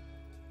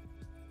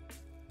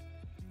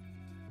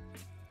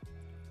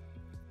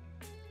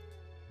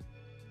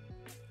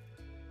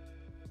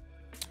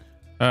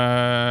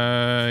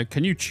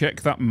 Can you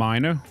check that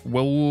miner?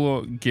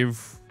 We'll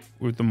give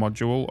with the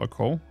module a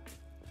call.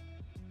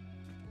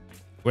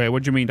 Wait,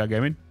 what do you mean, that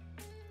gaming?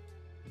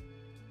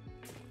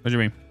 What do you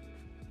mean?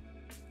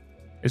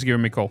 It's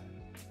giving me a call.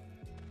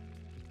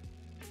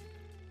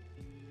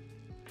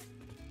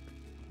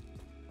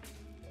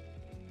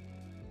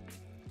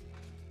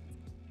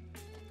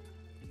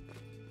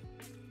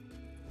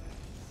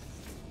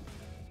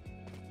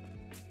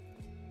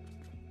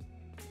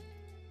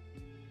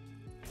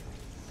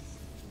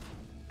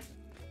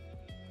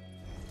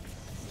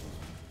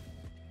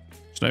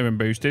 It's not even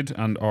boosted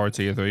and or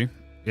tier 3.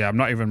 Yeah, I'm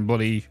not even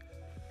bloody...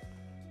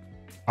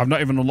 I've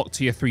not even unlocked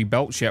tier 3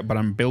 belts yet, but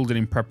I'm building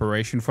in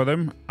preparation for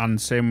them. And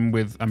same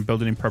with, I'm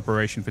building in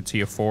preparation for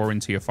tier 4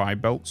 and tier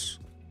 5 belts.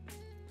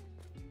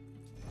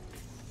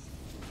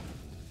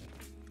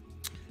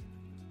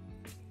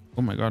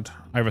 Oh my god.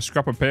 I have a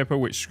scrap of paper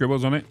which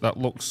scribbles on it. That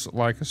looks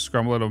like a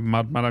scrambler of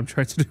madman I'm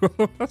trying to do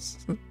all of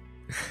this.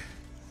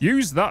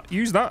 Use that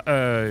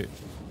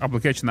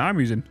application that I'm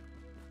using.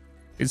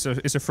 It's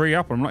a free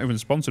app. I'm not even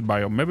sponsored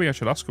by them. Maybe I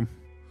should ask them.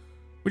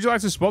 Would you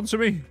like to sponsor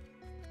me?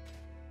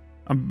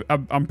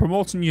 I'm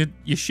promoting your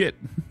shit.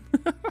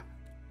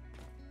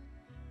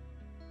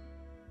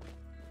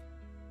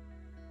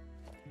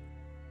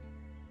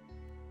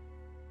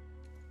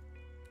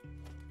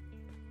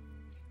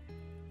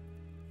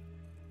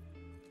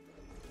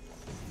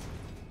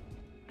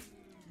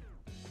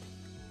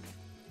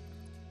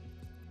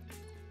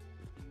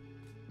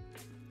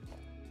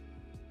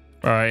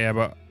 Alright, yeah,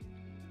 but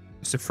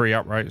it's a free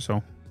app, right?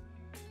 So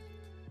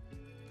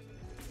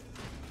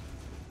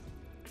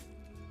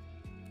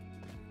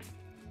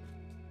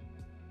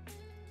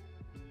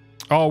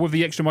oh, with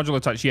the extra module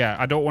attached, yeah.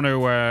 I don't want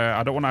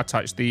to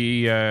attach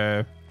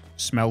the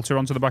smelter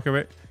onto the back of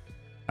it,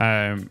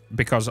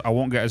 because I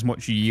won't get as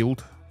much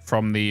yield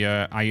from the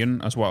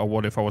iron as what I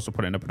would if I was to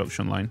put it in a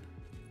production line.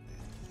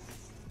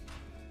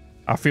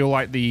 I feel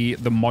like the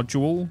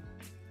module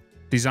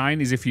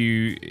design is the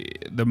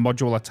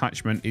module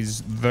attachment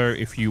is there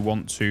if you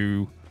want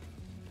to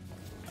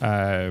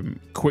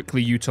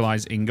quickly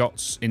utilize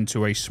ingots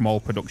into a small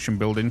production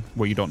building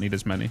where you don't need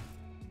as many.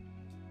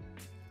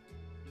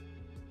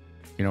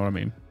 You know what I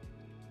mean?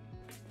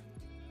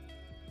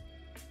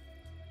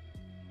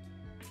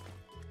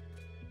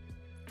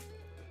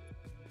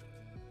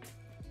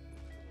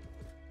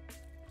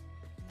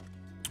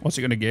 What's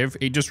it going to give?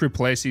 It just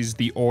replaces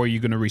the ore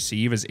you're going to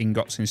receive as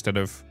ingots instead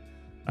of...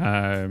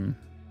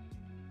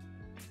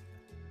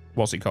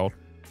 what's it called?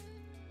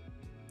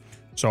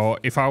 So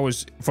if I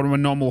was from a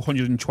normal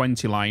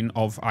 120 line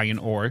of iron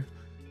ore,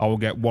 I will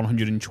get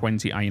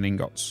 120 iron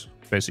ingots,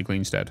 basically,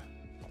 instead.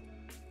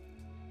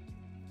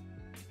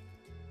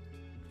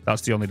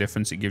 That's the only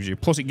difference it gives you.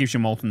 Plus, it gives you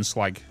molten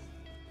slag.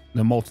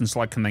 The molten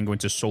slag can then go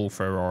into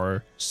sulfur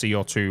or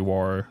CO2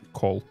 or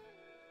coal.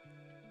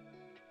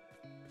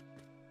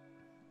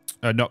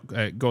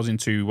 It goes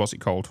into, what's it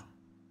called?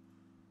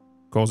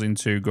 Goes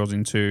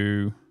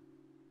into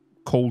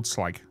cold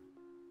slag.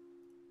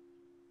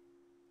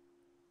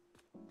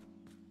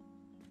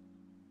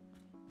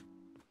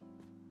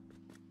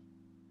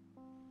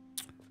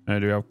 Do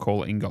we have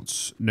coal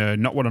ingots? No,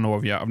 not what I know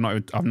of yet.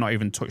 I've not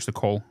even touched the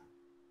coal.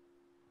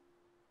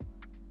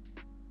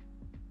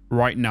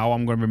 Right now,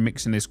 I'm going to be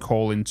mixing this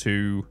coal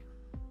into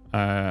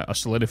a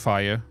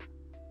solidifier,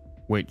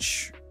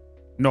 which...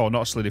 No,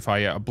 not a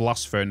solidifier, a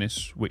blast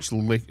furnace, which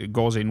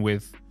goes in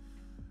with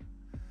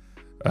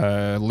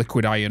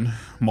liquid iron,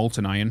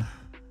 molten iron.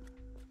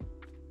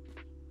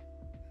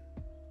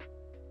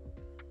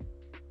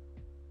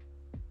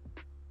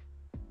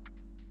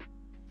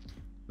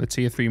 The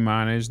tier 3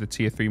 miners, the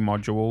tier 3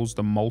 modules,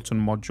 the molten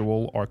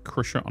module, or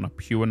crusher on a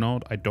pure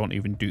node. I don't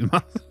even do the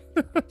math.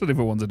 I don't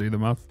even want to do the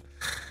math.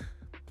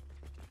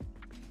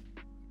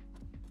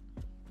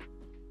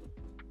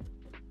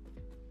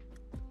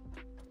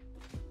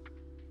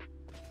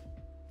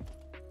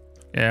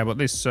 Yeah, but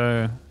this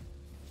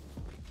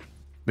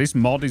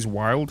mod is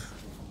wild.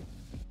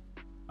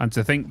 And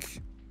to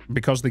think,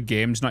 because the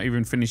game's not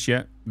even finished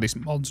yet, this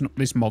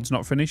mod's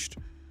not finished.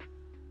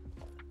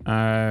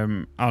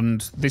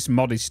 And this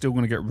mod is still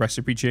going to get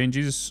recipe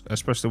changes,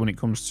 especially when it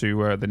comes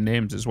to the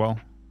names as well.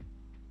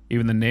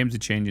 Even the names are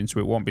changing, so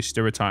it won't be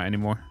Stereotype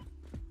anymore.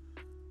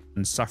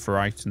 And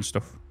Sapphirite and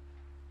stuff.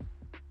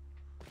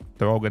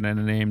 They're all getting a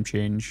name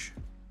change.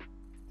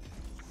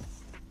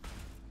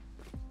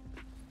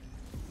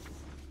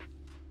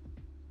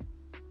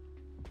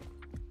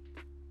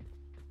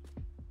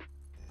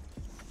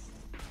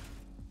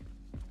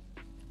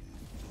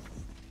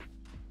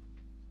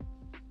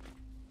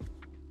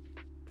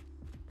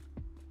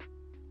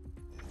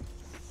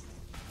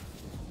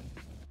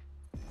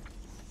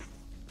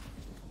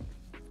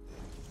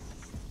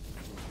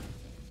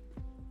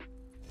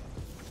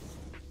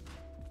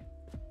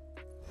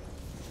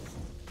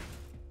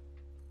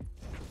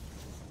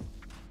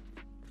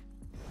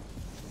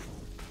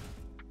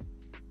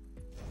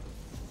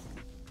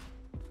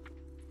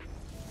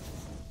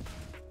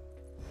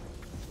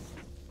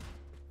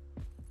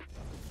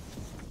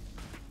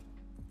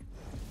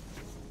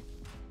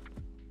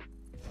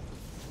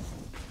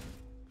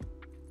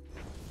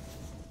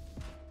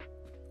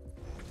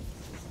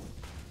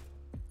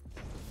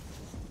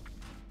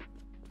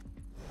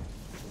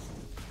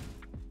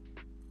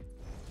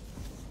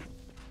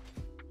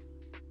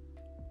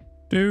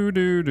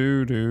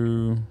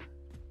 Do.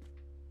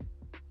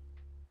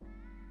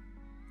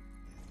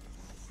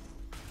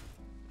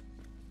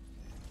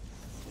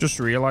 Just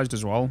realized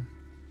as well,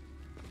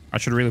 I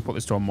should really put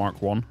this to a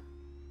Mark 1.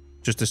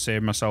 Just to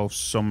save myself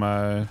some,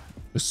 the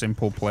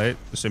simple plate,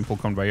 the simple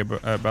conveyor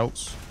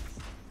belts.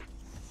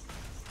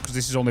 Because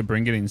this is only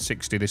bringing in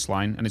 60 this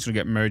line, and it's going to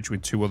get merged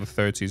with 2 other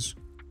 30s,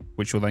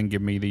 which will then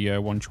give me the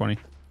 120.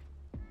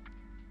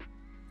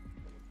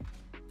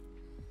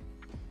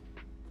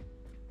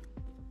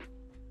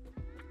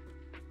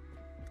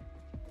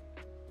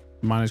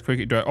 Mine is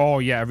quick. Oh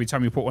yeah, every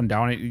time you put one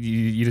down,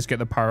 you just get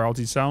the power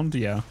outage sound.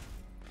 Yeah.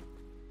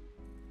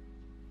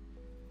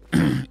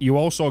 You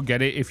also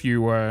get it if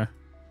you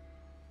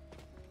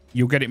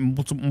you'll get it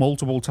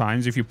multiple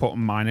times if you put a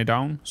miner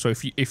down. So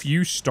if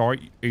you start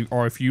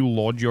or if you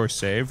load your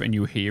save and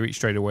you hear it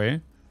straight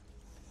away,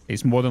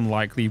 it's more than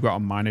likely you've got a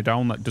miner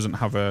down that doesn't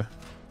have a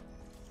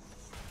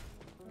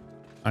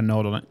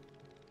node on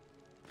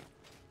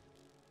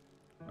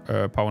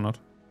it. Power node.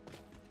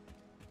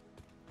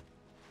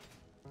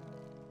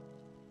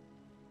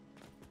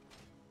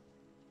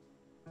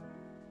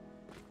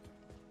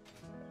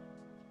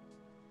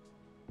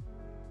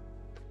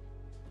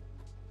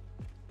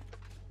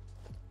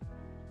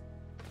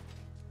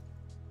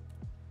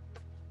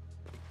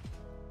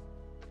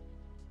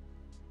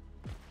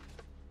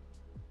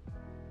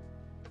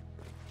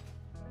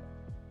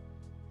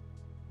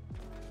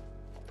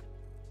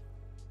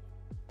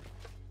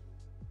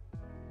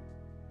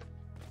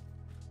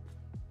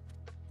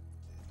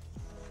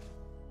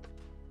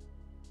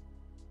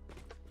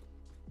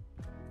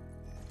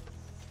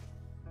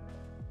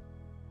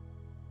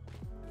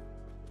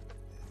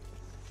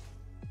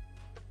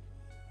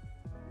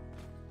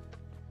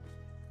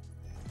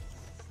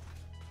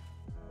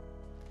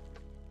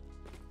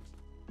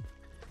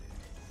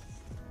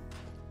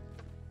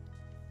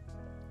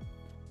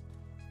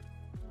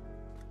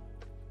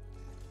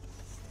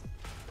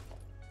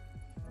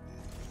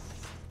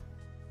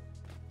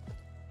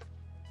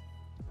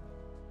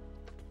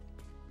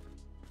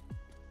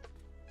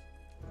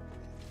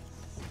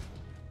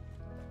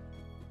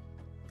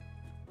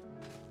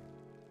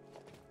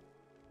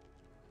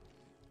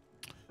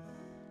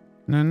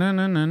 No. I'm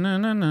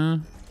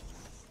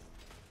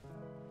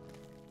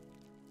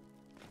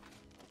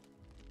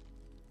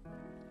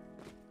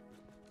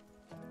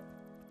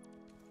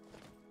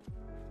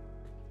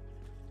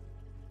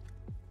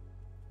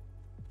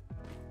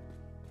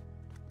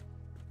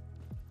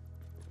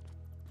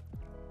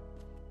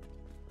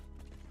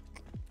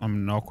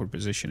in an awkward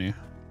position here.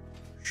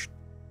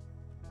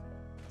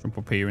 Jump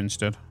up here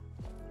instead.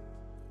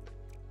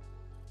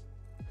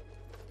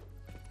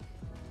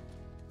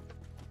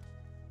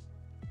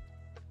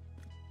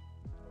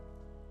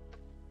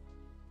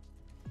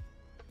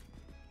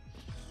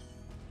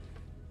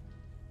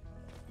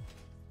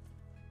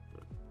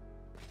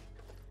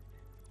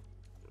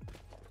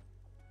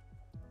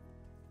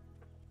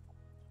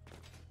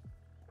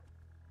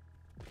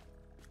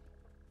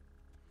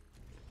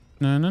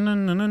 Na, na, na,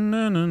 na,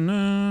 na, na,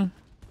 na.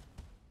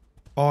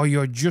 Oh,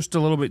 you're just a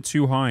little bit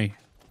too high.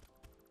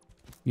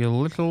 You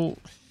little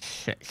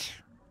shit.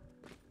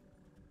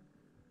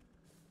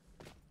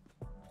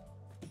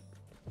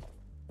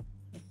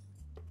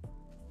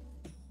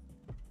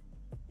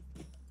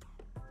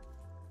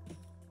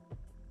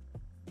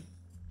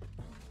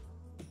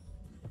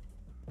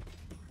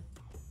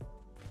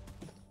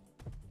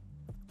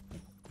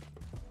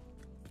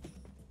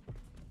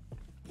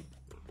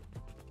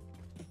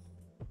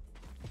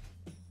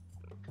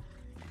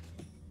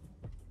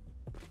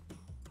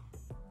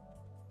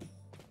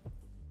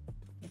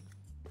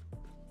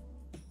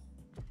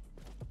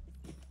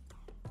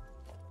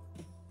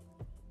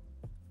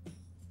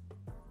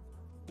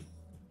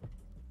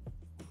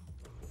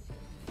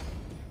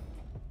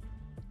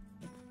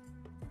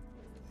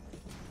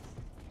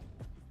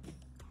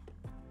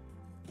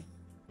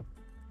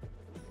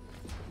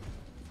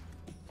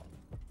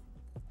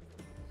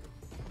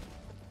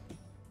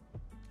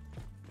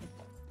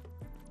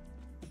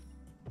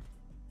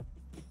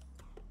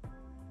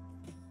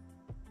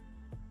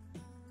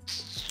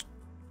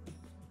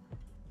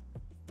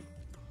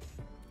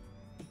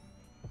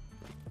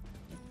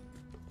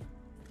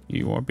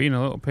 You are being a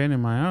little pain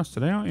in my ass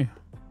today, aren't you?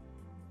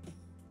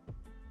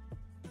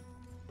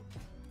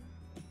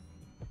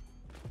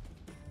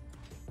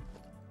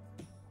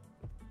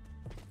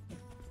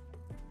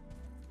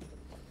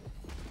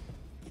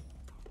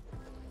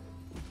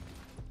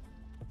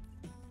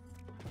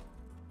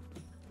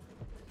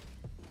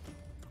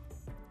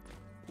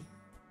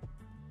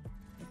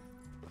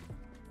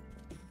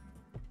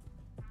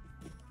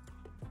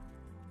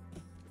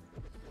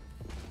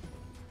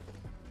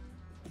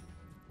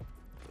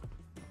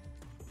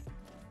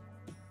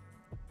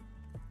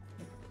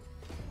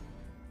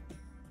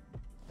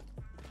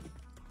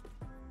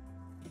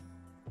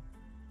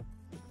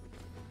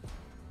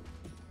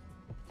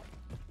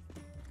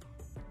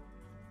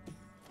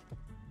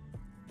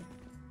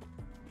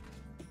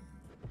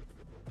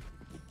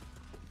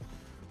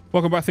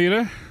 Welcome back,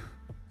 Theater.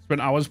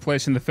 Spent hours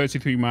placing the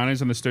 33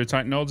 miners on the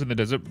stirtite nodes in the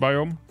desert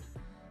biome.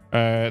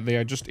 They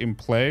are just in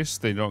place.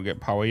 They don't get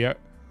power yet.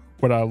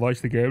 When I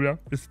launch the game now,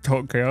 it's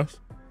total chaos.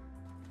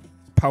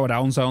 Power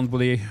down sounds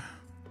bloody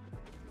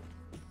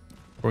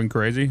going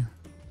crazy.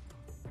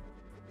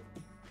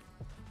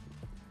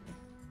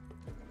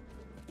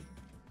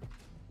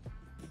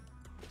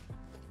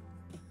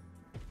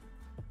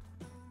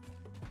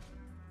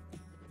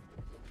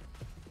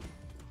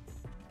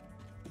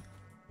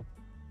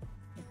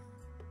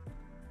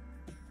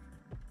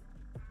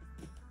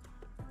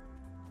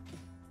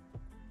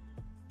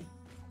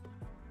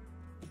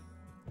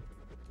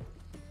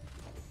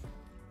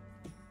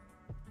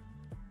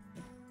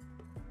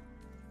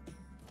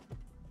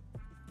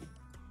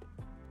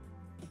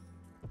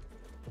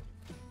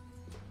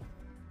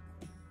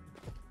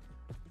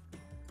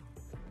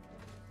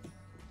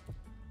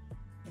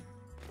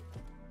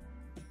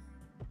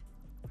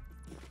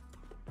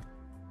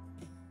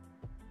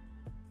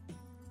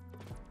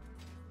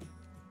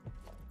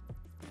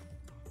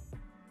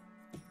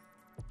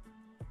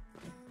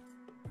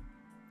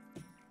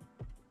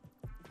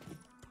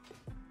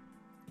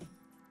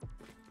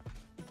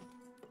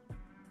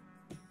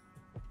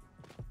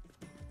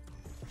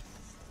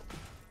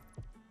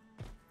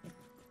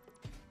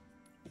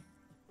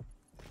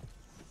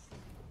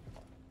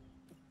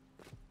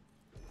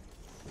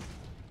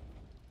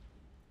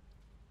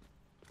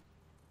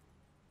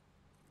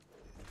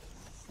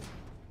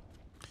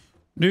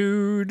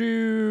 Do,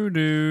 do,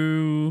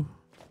 do.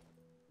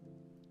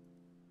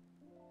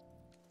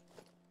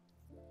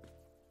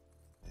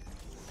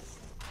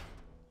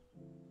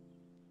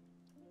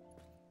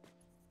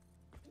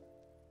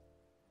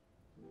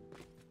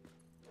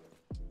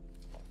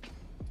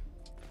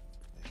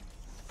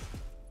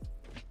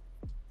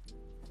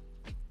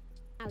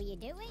 How you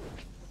doing?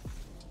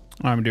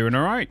 I'm doing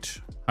all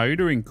right. How you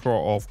doing,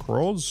 Crow of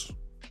Crows?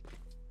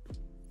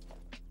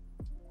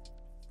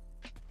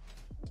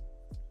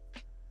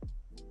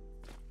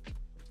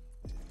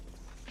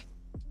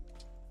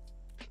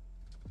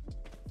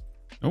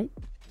 Oh.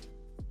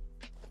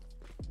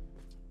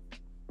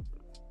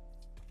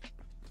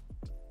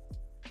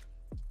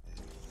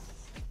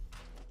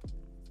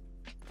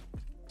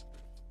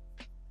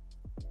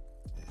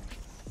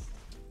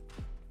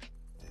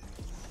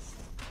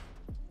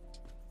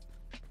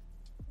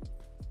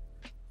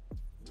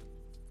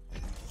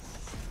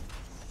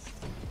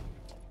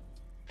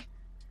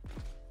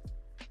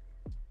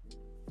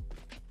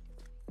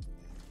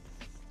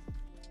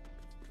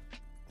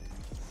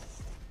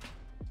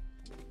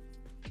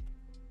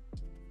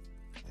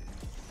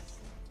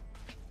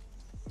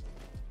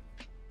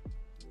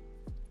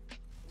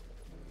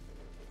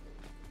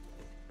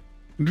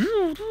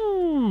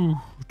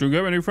 Doing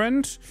good, my new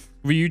friend,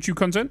 for YouTube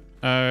content,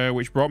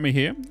 which brought me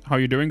here. How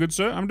you doing, good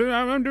sir? I'm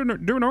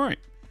doing all right.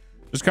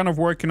 Just kind of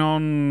working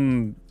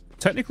on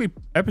technically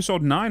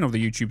episode 9 of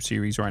the YouTube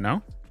series right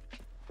now.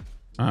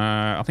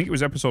 I think it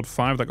was episode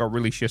 5 that got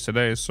released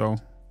yesterday. So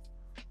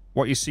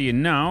what you're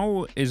seeing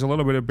now is a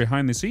little bit of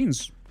behind the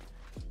scenes.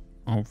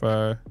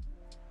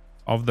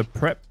 of the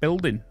prep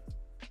building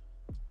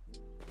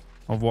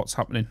of what's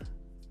happening.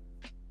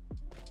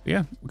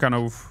 Yeah, we're kind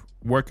of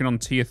working on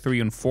tier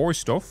 3 and 4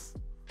 stuff,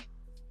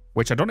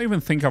 which I don't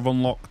even think I've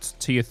unlocked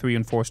tier 3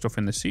 and 4 stuff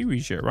in the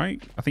series yet,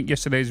 right? I think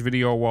yesterday's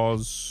video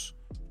was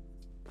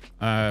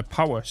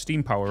power,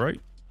 steam power, right?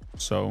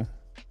 So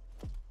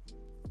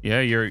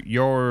yeah,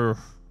 you're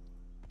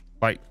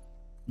like,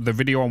 the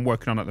video I'm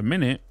working on at the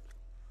minute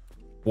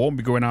won't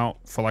be going out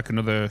for like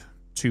another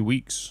 2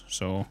 weeks,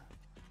 so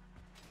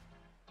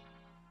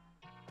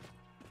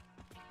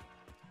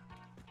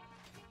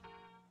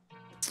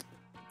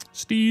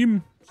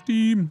Steam.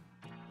 Dun,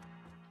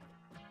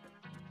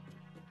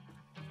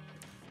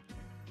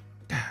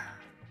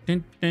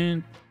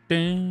 dun,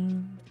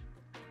 dun.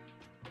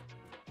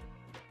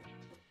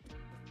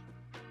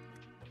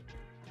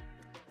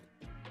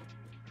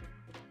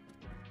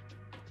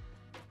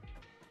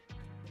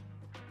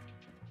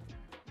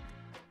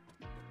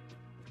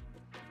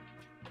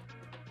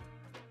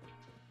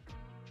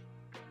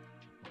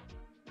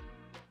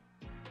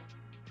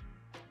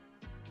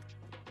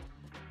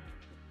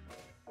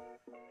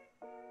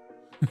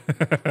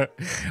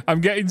 I'm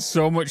getting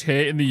so much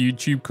hate in the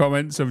YouTube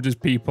comments of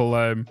just people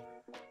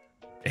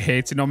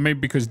hating on me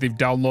because they've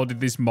downloaded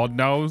this mod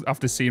now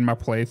after seeing my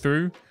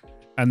playthrough,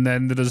 and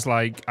then they're just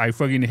like, I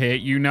fucking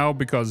hate you now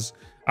because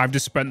I've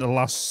just spent the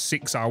last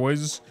 6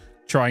 hours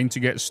trying to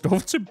get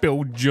stuff to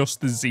build just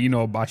the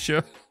Xeno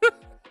Basher.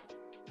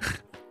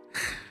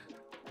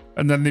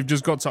 And then they've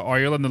just got to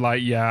oil and they're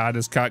like, yeah, I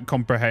just can't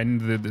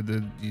comprehend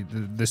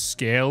the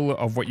scale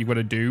of what you're going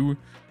to do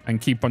and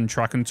keep on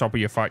track on top of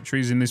your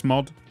factories in this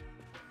mod.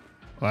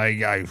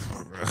 Like, I'm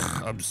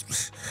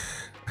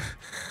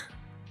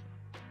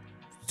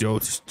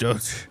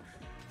don't.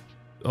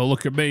 Oh,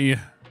 look at me.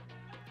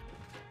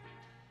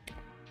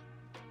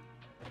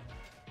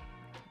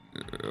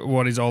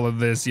 What is all of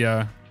this?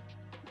 Yeah.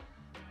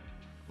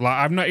 Like,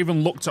 I've not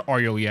even looked at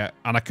oil yet,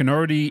 and I can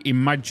already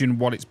imagine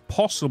what it's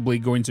possibly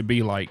going to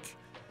be like.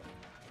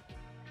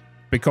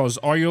 Because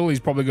oil is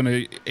probably going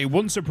to... It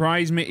wouldn't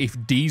surprise me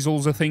if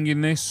diesel's a thing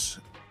in this,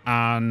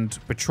 and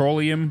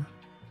petroleum,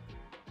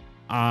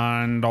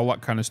 and all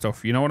that kind of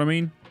stuff. You know what I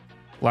mean?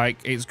 Like,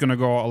 it's going to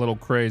go a little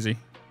crazy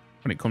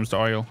when it comes to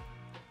oil.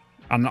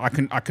 And I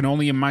can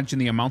only imagine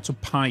the amount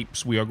of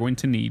pipes we are going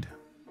to need.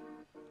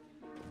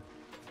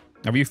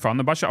 Have you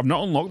found the basher? I've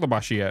not unlocked the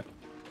basher yet.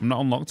 I've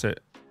not unlocked it.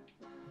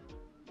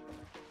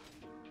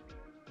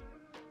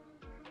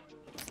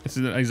 This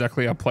isn't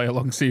exactly a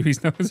play-along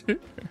series now, is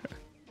it?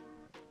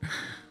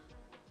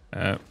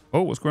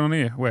 Oh, what's going on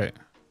here? Wait.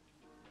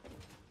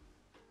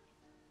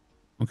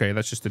 Okay,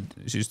 that's just a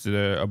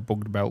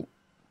bugged belt.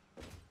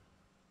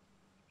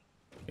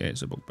 Yeah,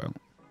 it's a bugged belt.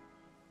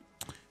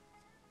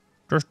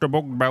 Just a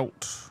bugged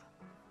belt.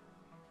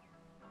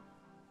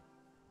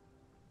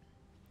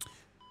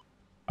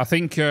 I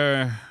think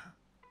our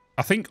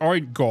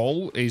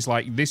goal is,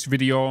 like, this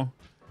video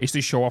is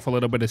to show off a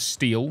little bit of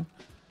steel.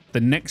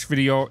 The next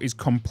video is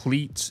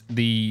complete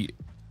the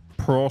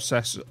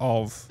process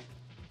of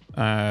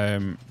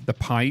the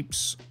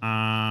pipes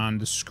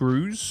and the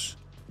screws.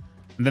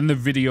 And then the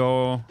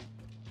video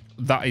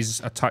that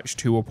is attached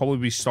to will probably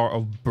be sort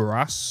of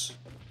brass.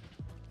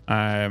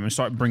 And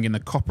start bringing the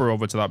copper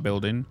over to that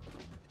building.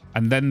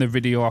 And then the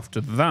video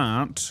after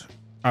that,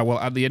 well,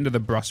 at the end of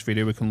the brass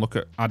video, we can look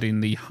at adding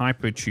the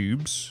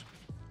hypertubes.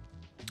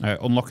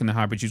 Unlocking the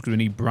hypertubes, because we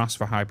need brass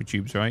for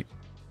hypertubes, right?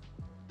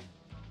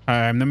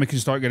 Then we can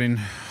start getting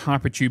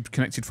hypertubes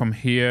connected from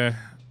here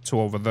to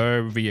over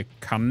there via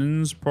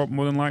cannons,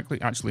 more than likely.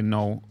 Actually,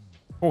 no.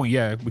 Oh,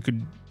 yeah, we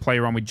could play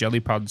around with jelly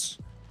pads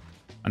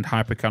and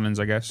hyper cannons,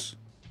 I guess.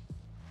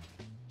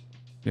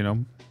 You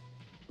know.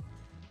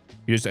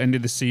 You just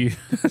ended the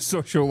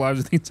social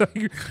lives.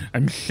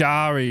 I'm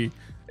sorry.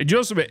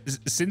 Just a bit.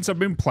 Since I've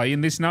been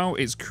playing this now,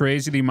 it's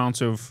crazy the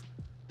amount of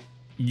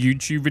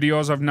YouTube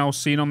videos I've now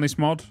seen on this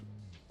mod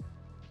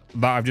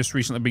that have just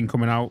recently been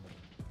coming out.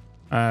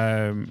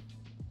 And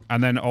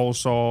then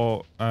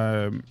also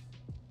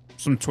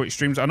some Twitch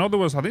streams. I know there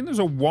was, I think there was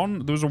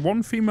a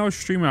one female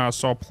streamer I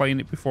saw playing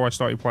it before I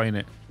started playing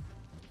it.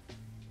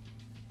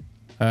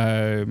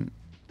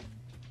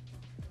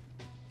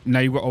 Now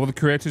you've got all the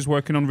creators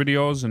working on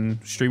videos and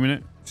streaming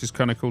it, which is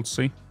kind of cool to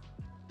see.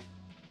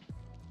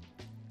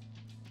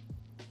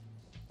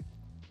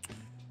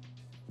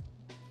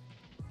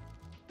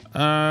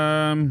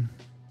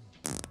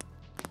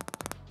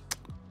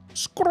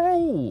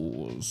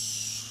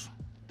 Screws.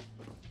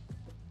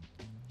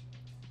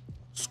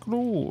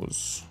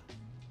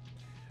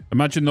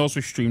 Imagine those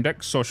with Stream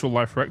Deck, Social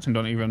Life Rect, and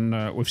don't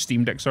even with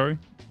Steam Deck. Sorry,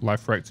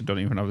 Life Rect, and don't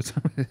even have the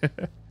time.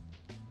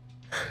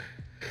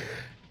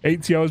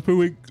 80 hours per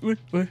week.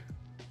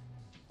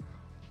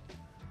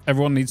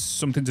 Everyone needs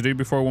something to do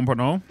before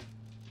 1.0.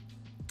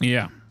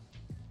 Yeah,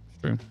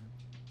 true.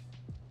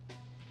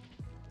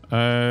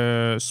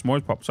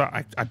 S'mores Pops.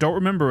 I don't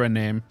remember her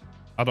name.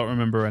 I don't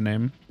remember her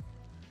name.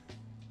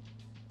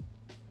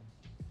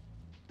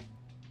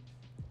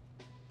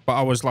 But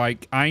I was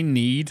like, I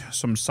need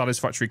some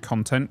Satisfactory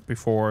content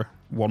before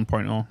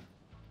 1.0.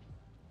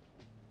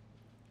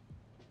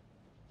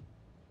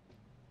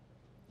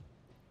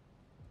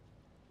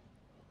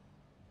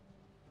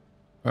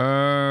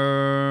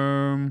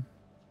 To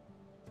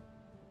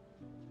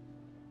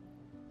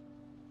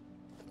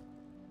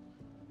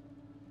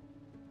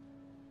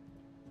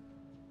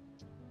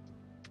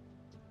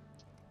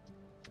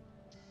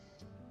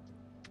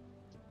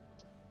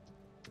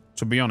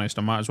be honest,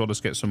 I might as well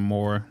just get some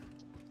more.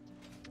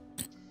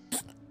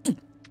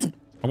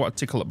 I want to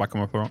tickle it back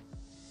on my throat.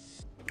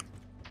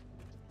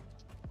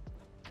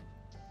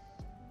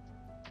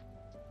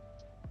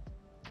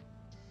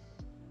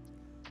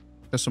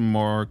 Get some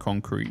more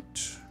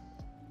concrete.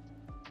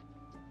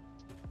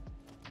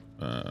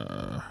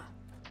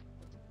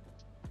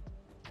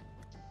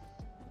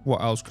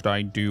 What else could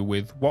I do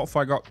with? What have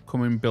I got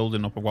coming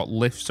building up? I've got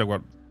lifts. I've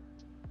got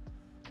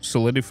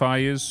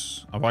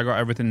solidifiers. Have I got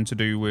everything to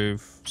do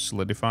with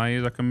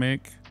solidifiers I can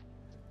make?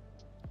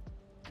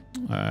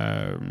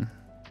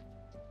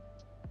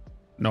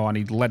 No, I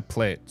need lead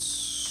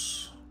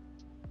plates.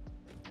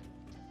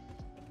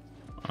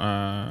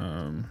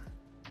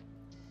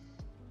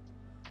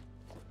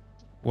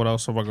 What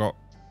else have I got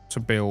to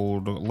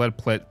build? Lead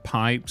plate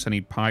pipes. I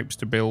need pipes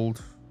to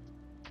build.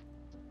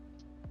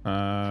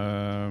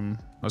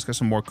 Let's get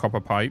some more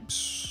copper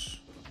pipes.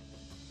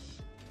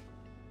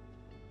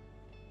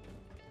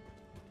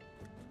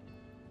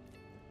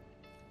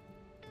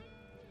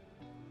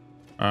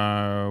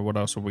 What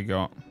else have we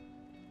got?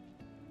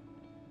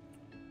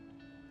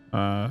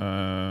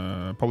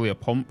 Probably a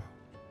pump.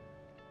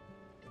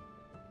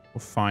 We're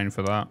fine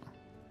for that.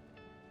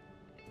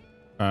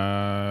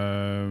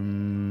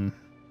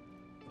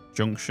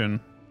 Junction.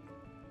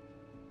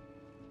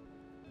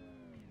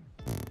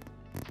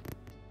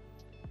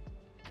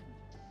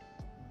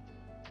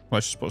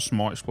 Let's just put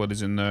smart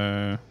splitters in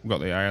there. We've got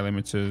the air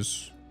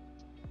limiters.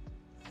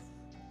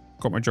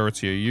 Got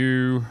majority of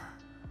you.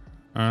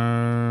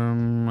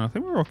 I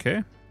think we're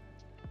okay.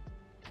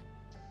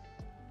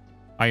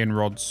 Iron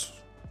rods.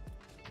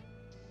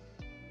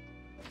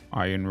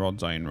 Iron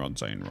rods, iron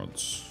rods, iron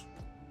rods.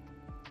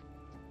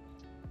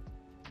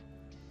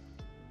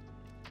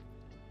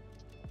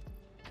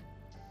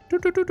 Do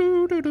do do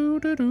do do do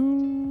do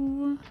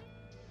do.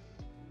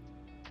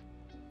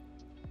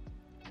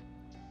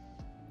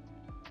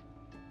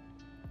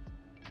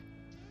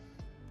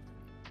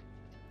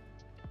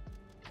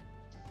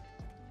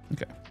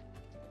 Okay.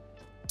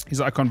 Is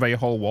that a conveyor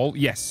hole wall?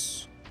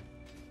 Yes.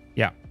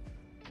 Yeah.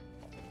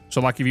 So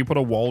like if you put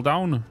a wall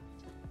down,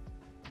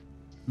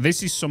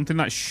 this is something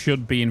that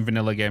should be in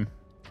vanilla game.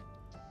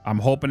 I'm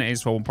hoping it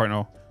is for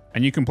 1.0.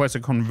 And you can place a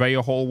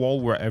conveyor hole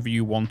wall wherever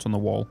you want on the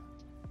wall.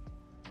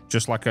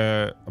 Just like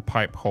a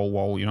pipe hole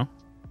wall, you know?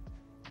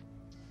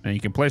 And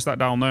you can place that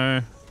down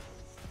there.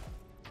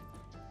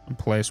 And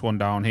place one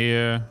down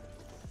here.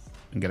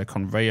 And get a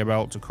conveyor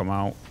belt to come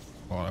out.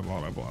 Blah,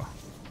 blah, blah, blah.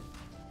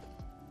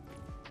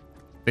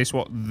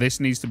 This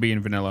needs to be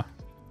in vanilla.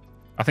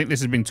 I think this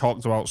has been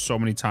talked about so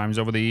many times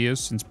over the years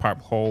since pipe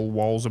hole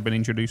walls have been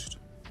introduced.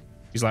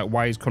 He's like,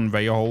 why is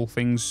conveyor hole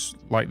things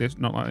like this,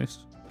 not like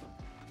this?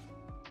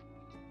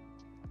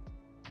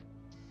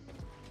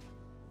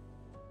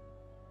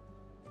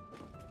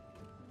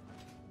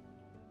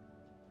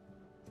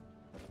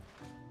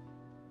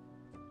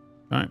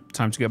 All right,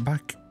 time to get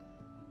back.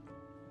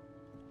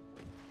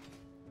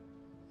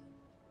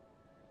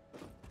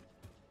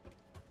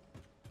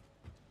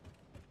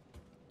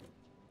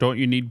 Don't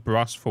you need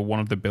brass for one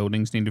of the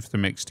buildings needed to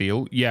make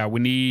steel? Yeah, we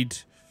need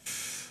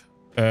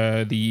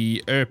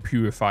the air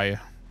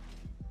purifier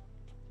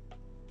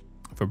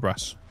for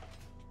brass.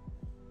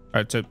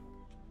 To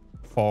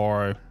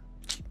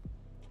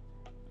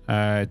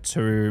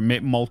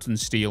make molten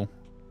steel,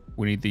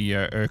 we need the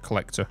air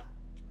collector.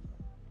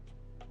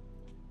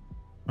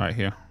 Right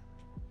here.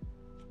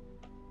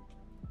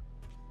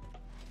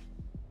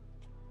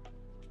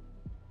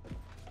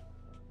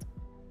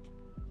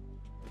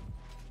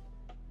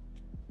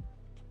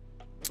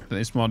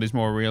 This mod is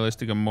more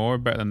realistic and more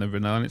better than the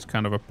vanilla, and it's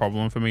kind of a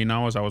problem for me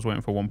now as I was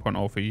waiting for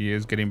 1.0 for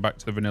years. Getting back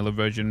to the vanilla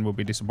version will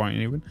be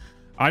disappointing even.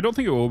 I don't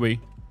think it will be.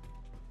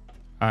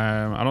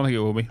 I don't think it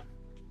will be.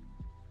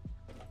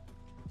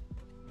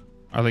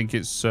 I think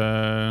it's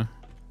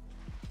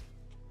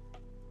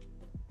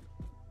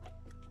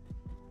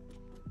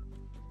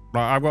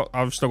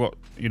I've still got,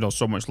 you know,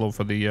 so much love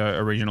for the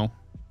original.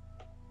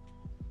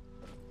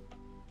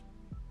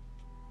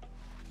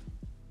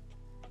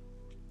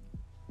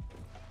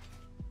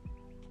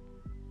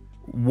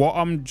 What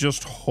I'm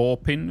just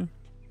hoping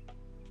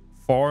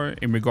for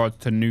in regards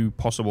to new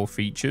possible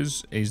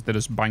features is that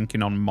it's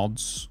banking on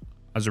mods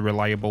as a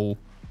reliable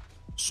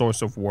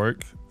source of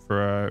work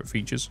for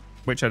features,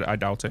 which I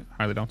doubt it.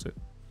 Highly doubt it.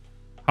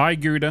 Hi,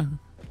 Gouda.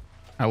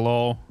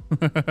 Hello.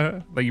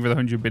 Thank you for the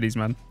 100 biddies,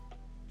 man.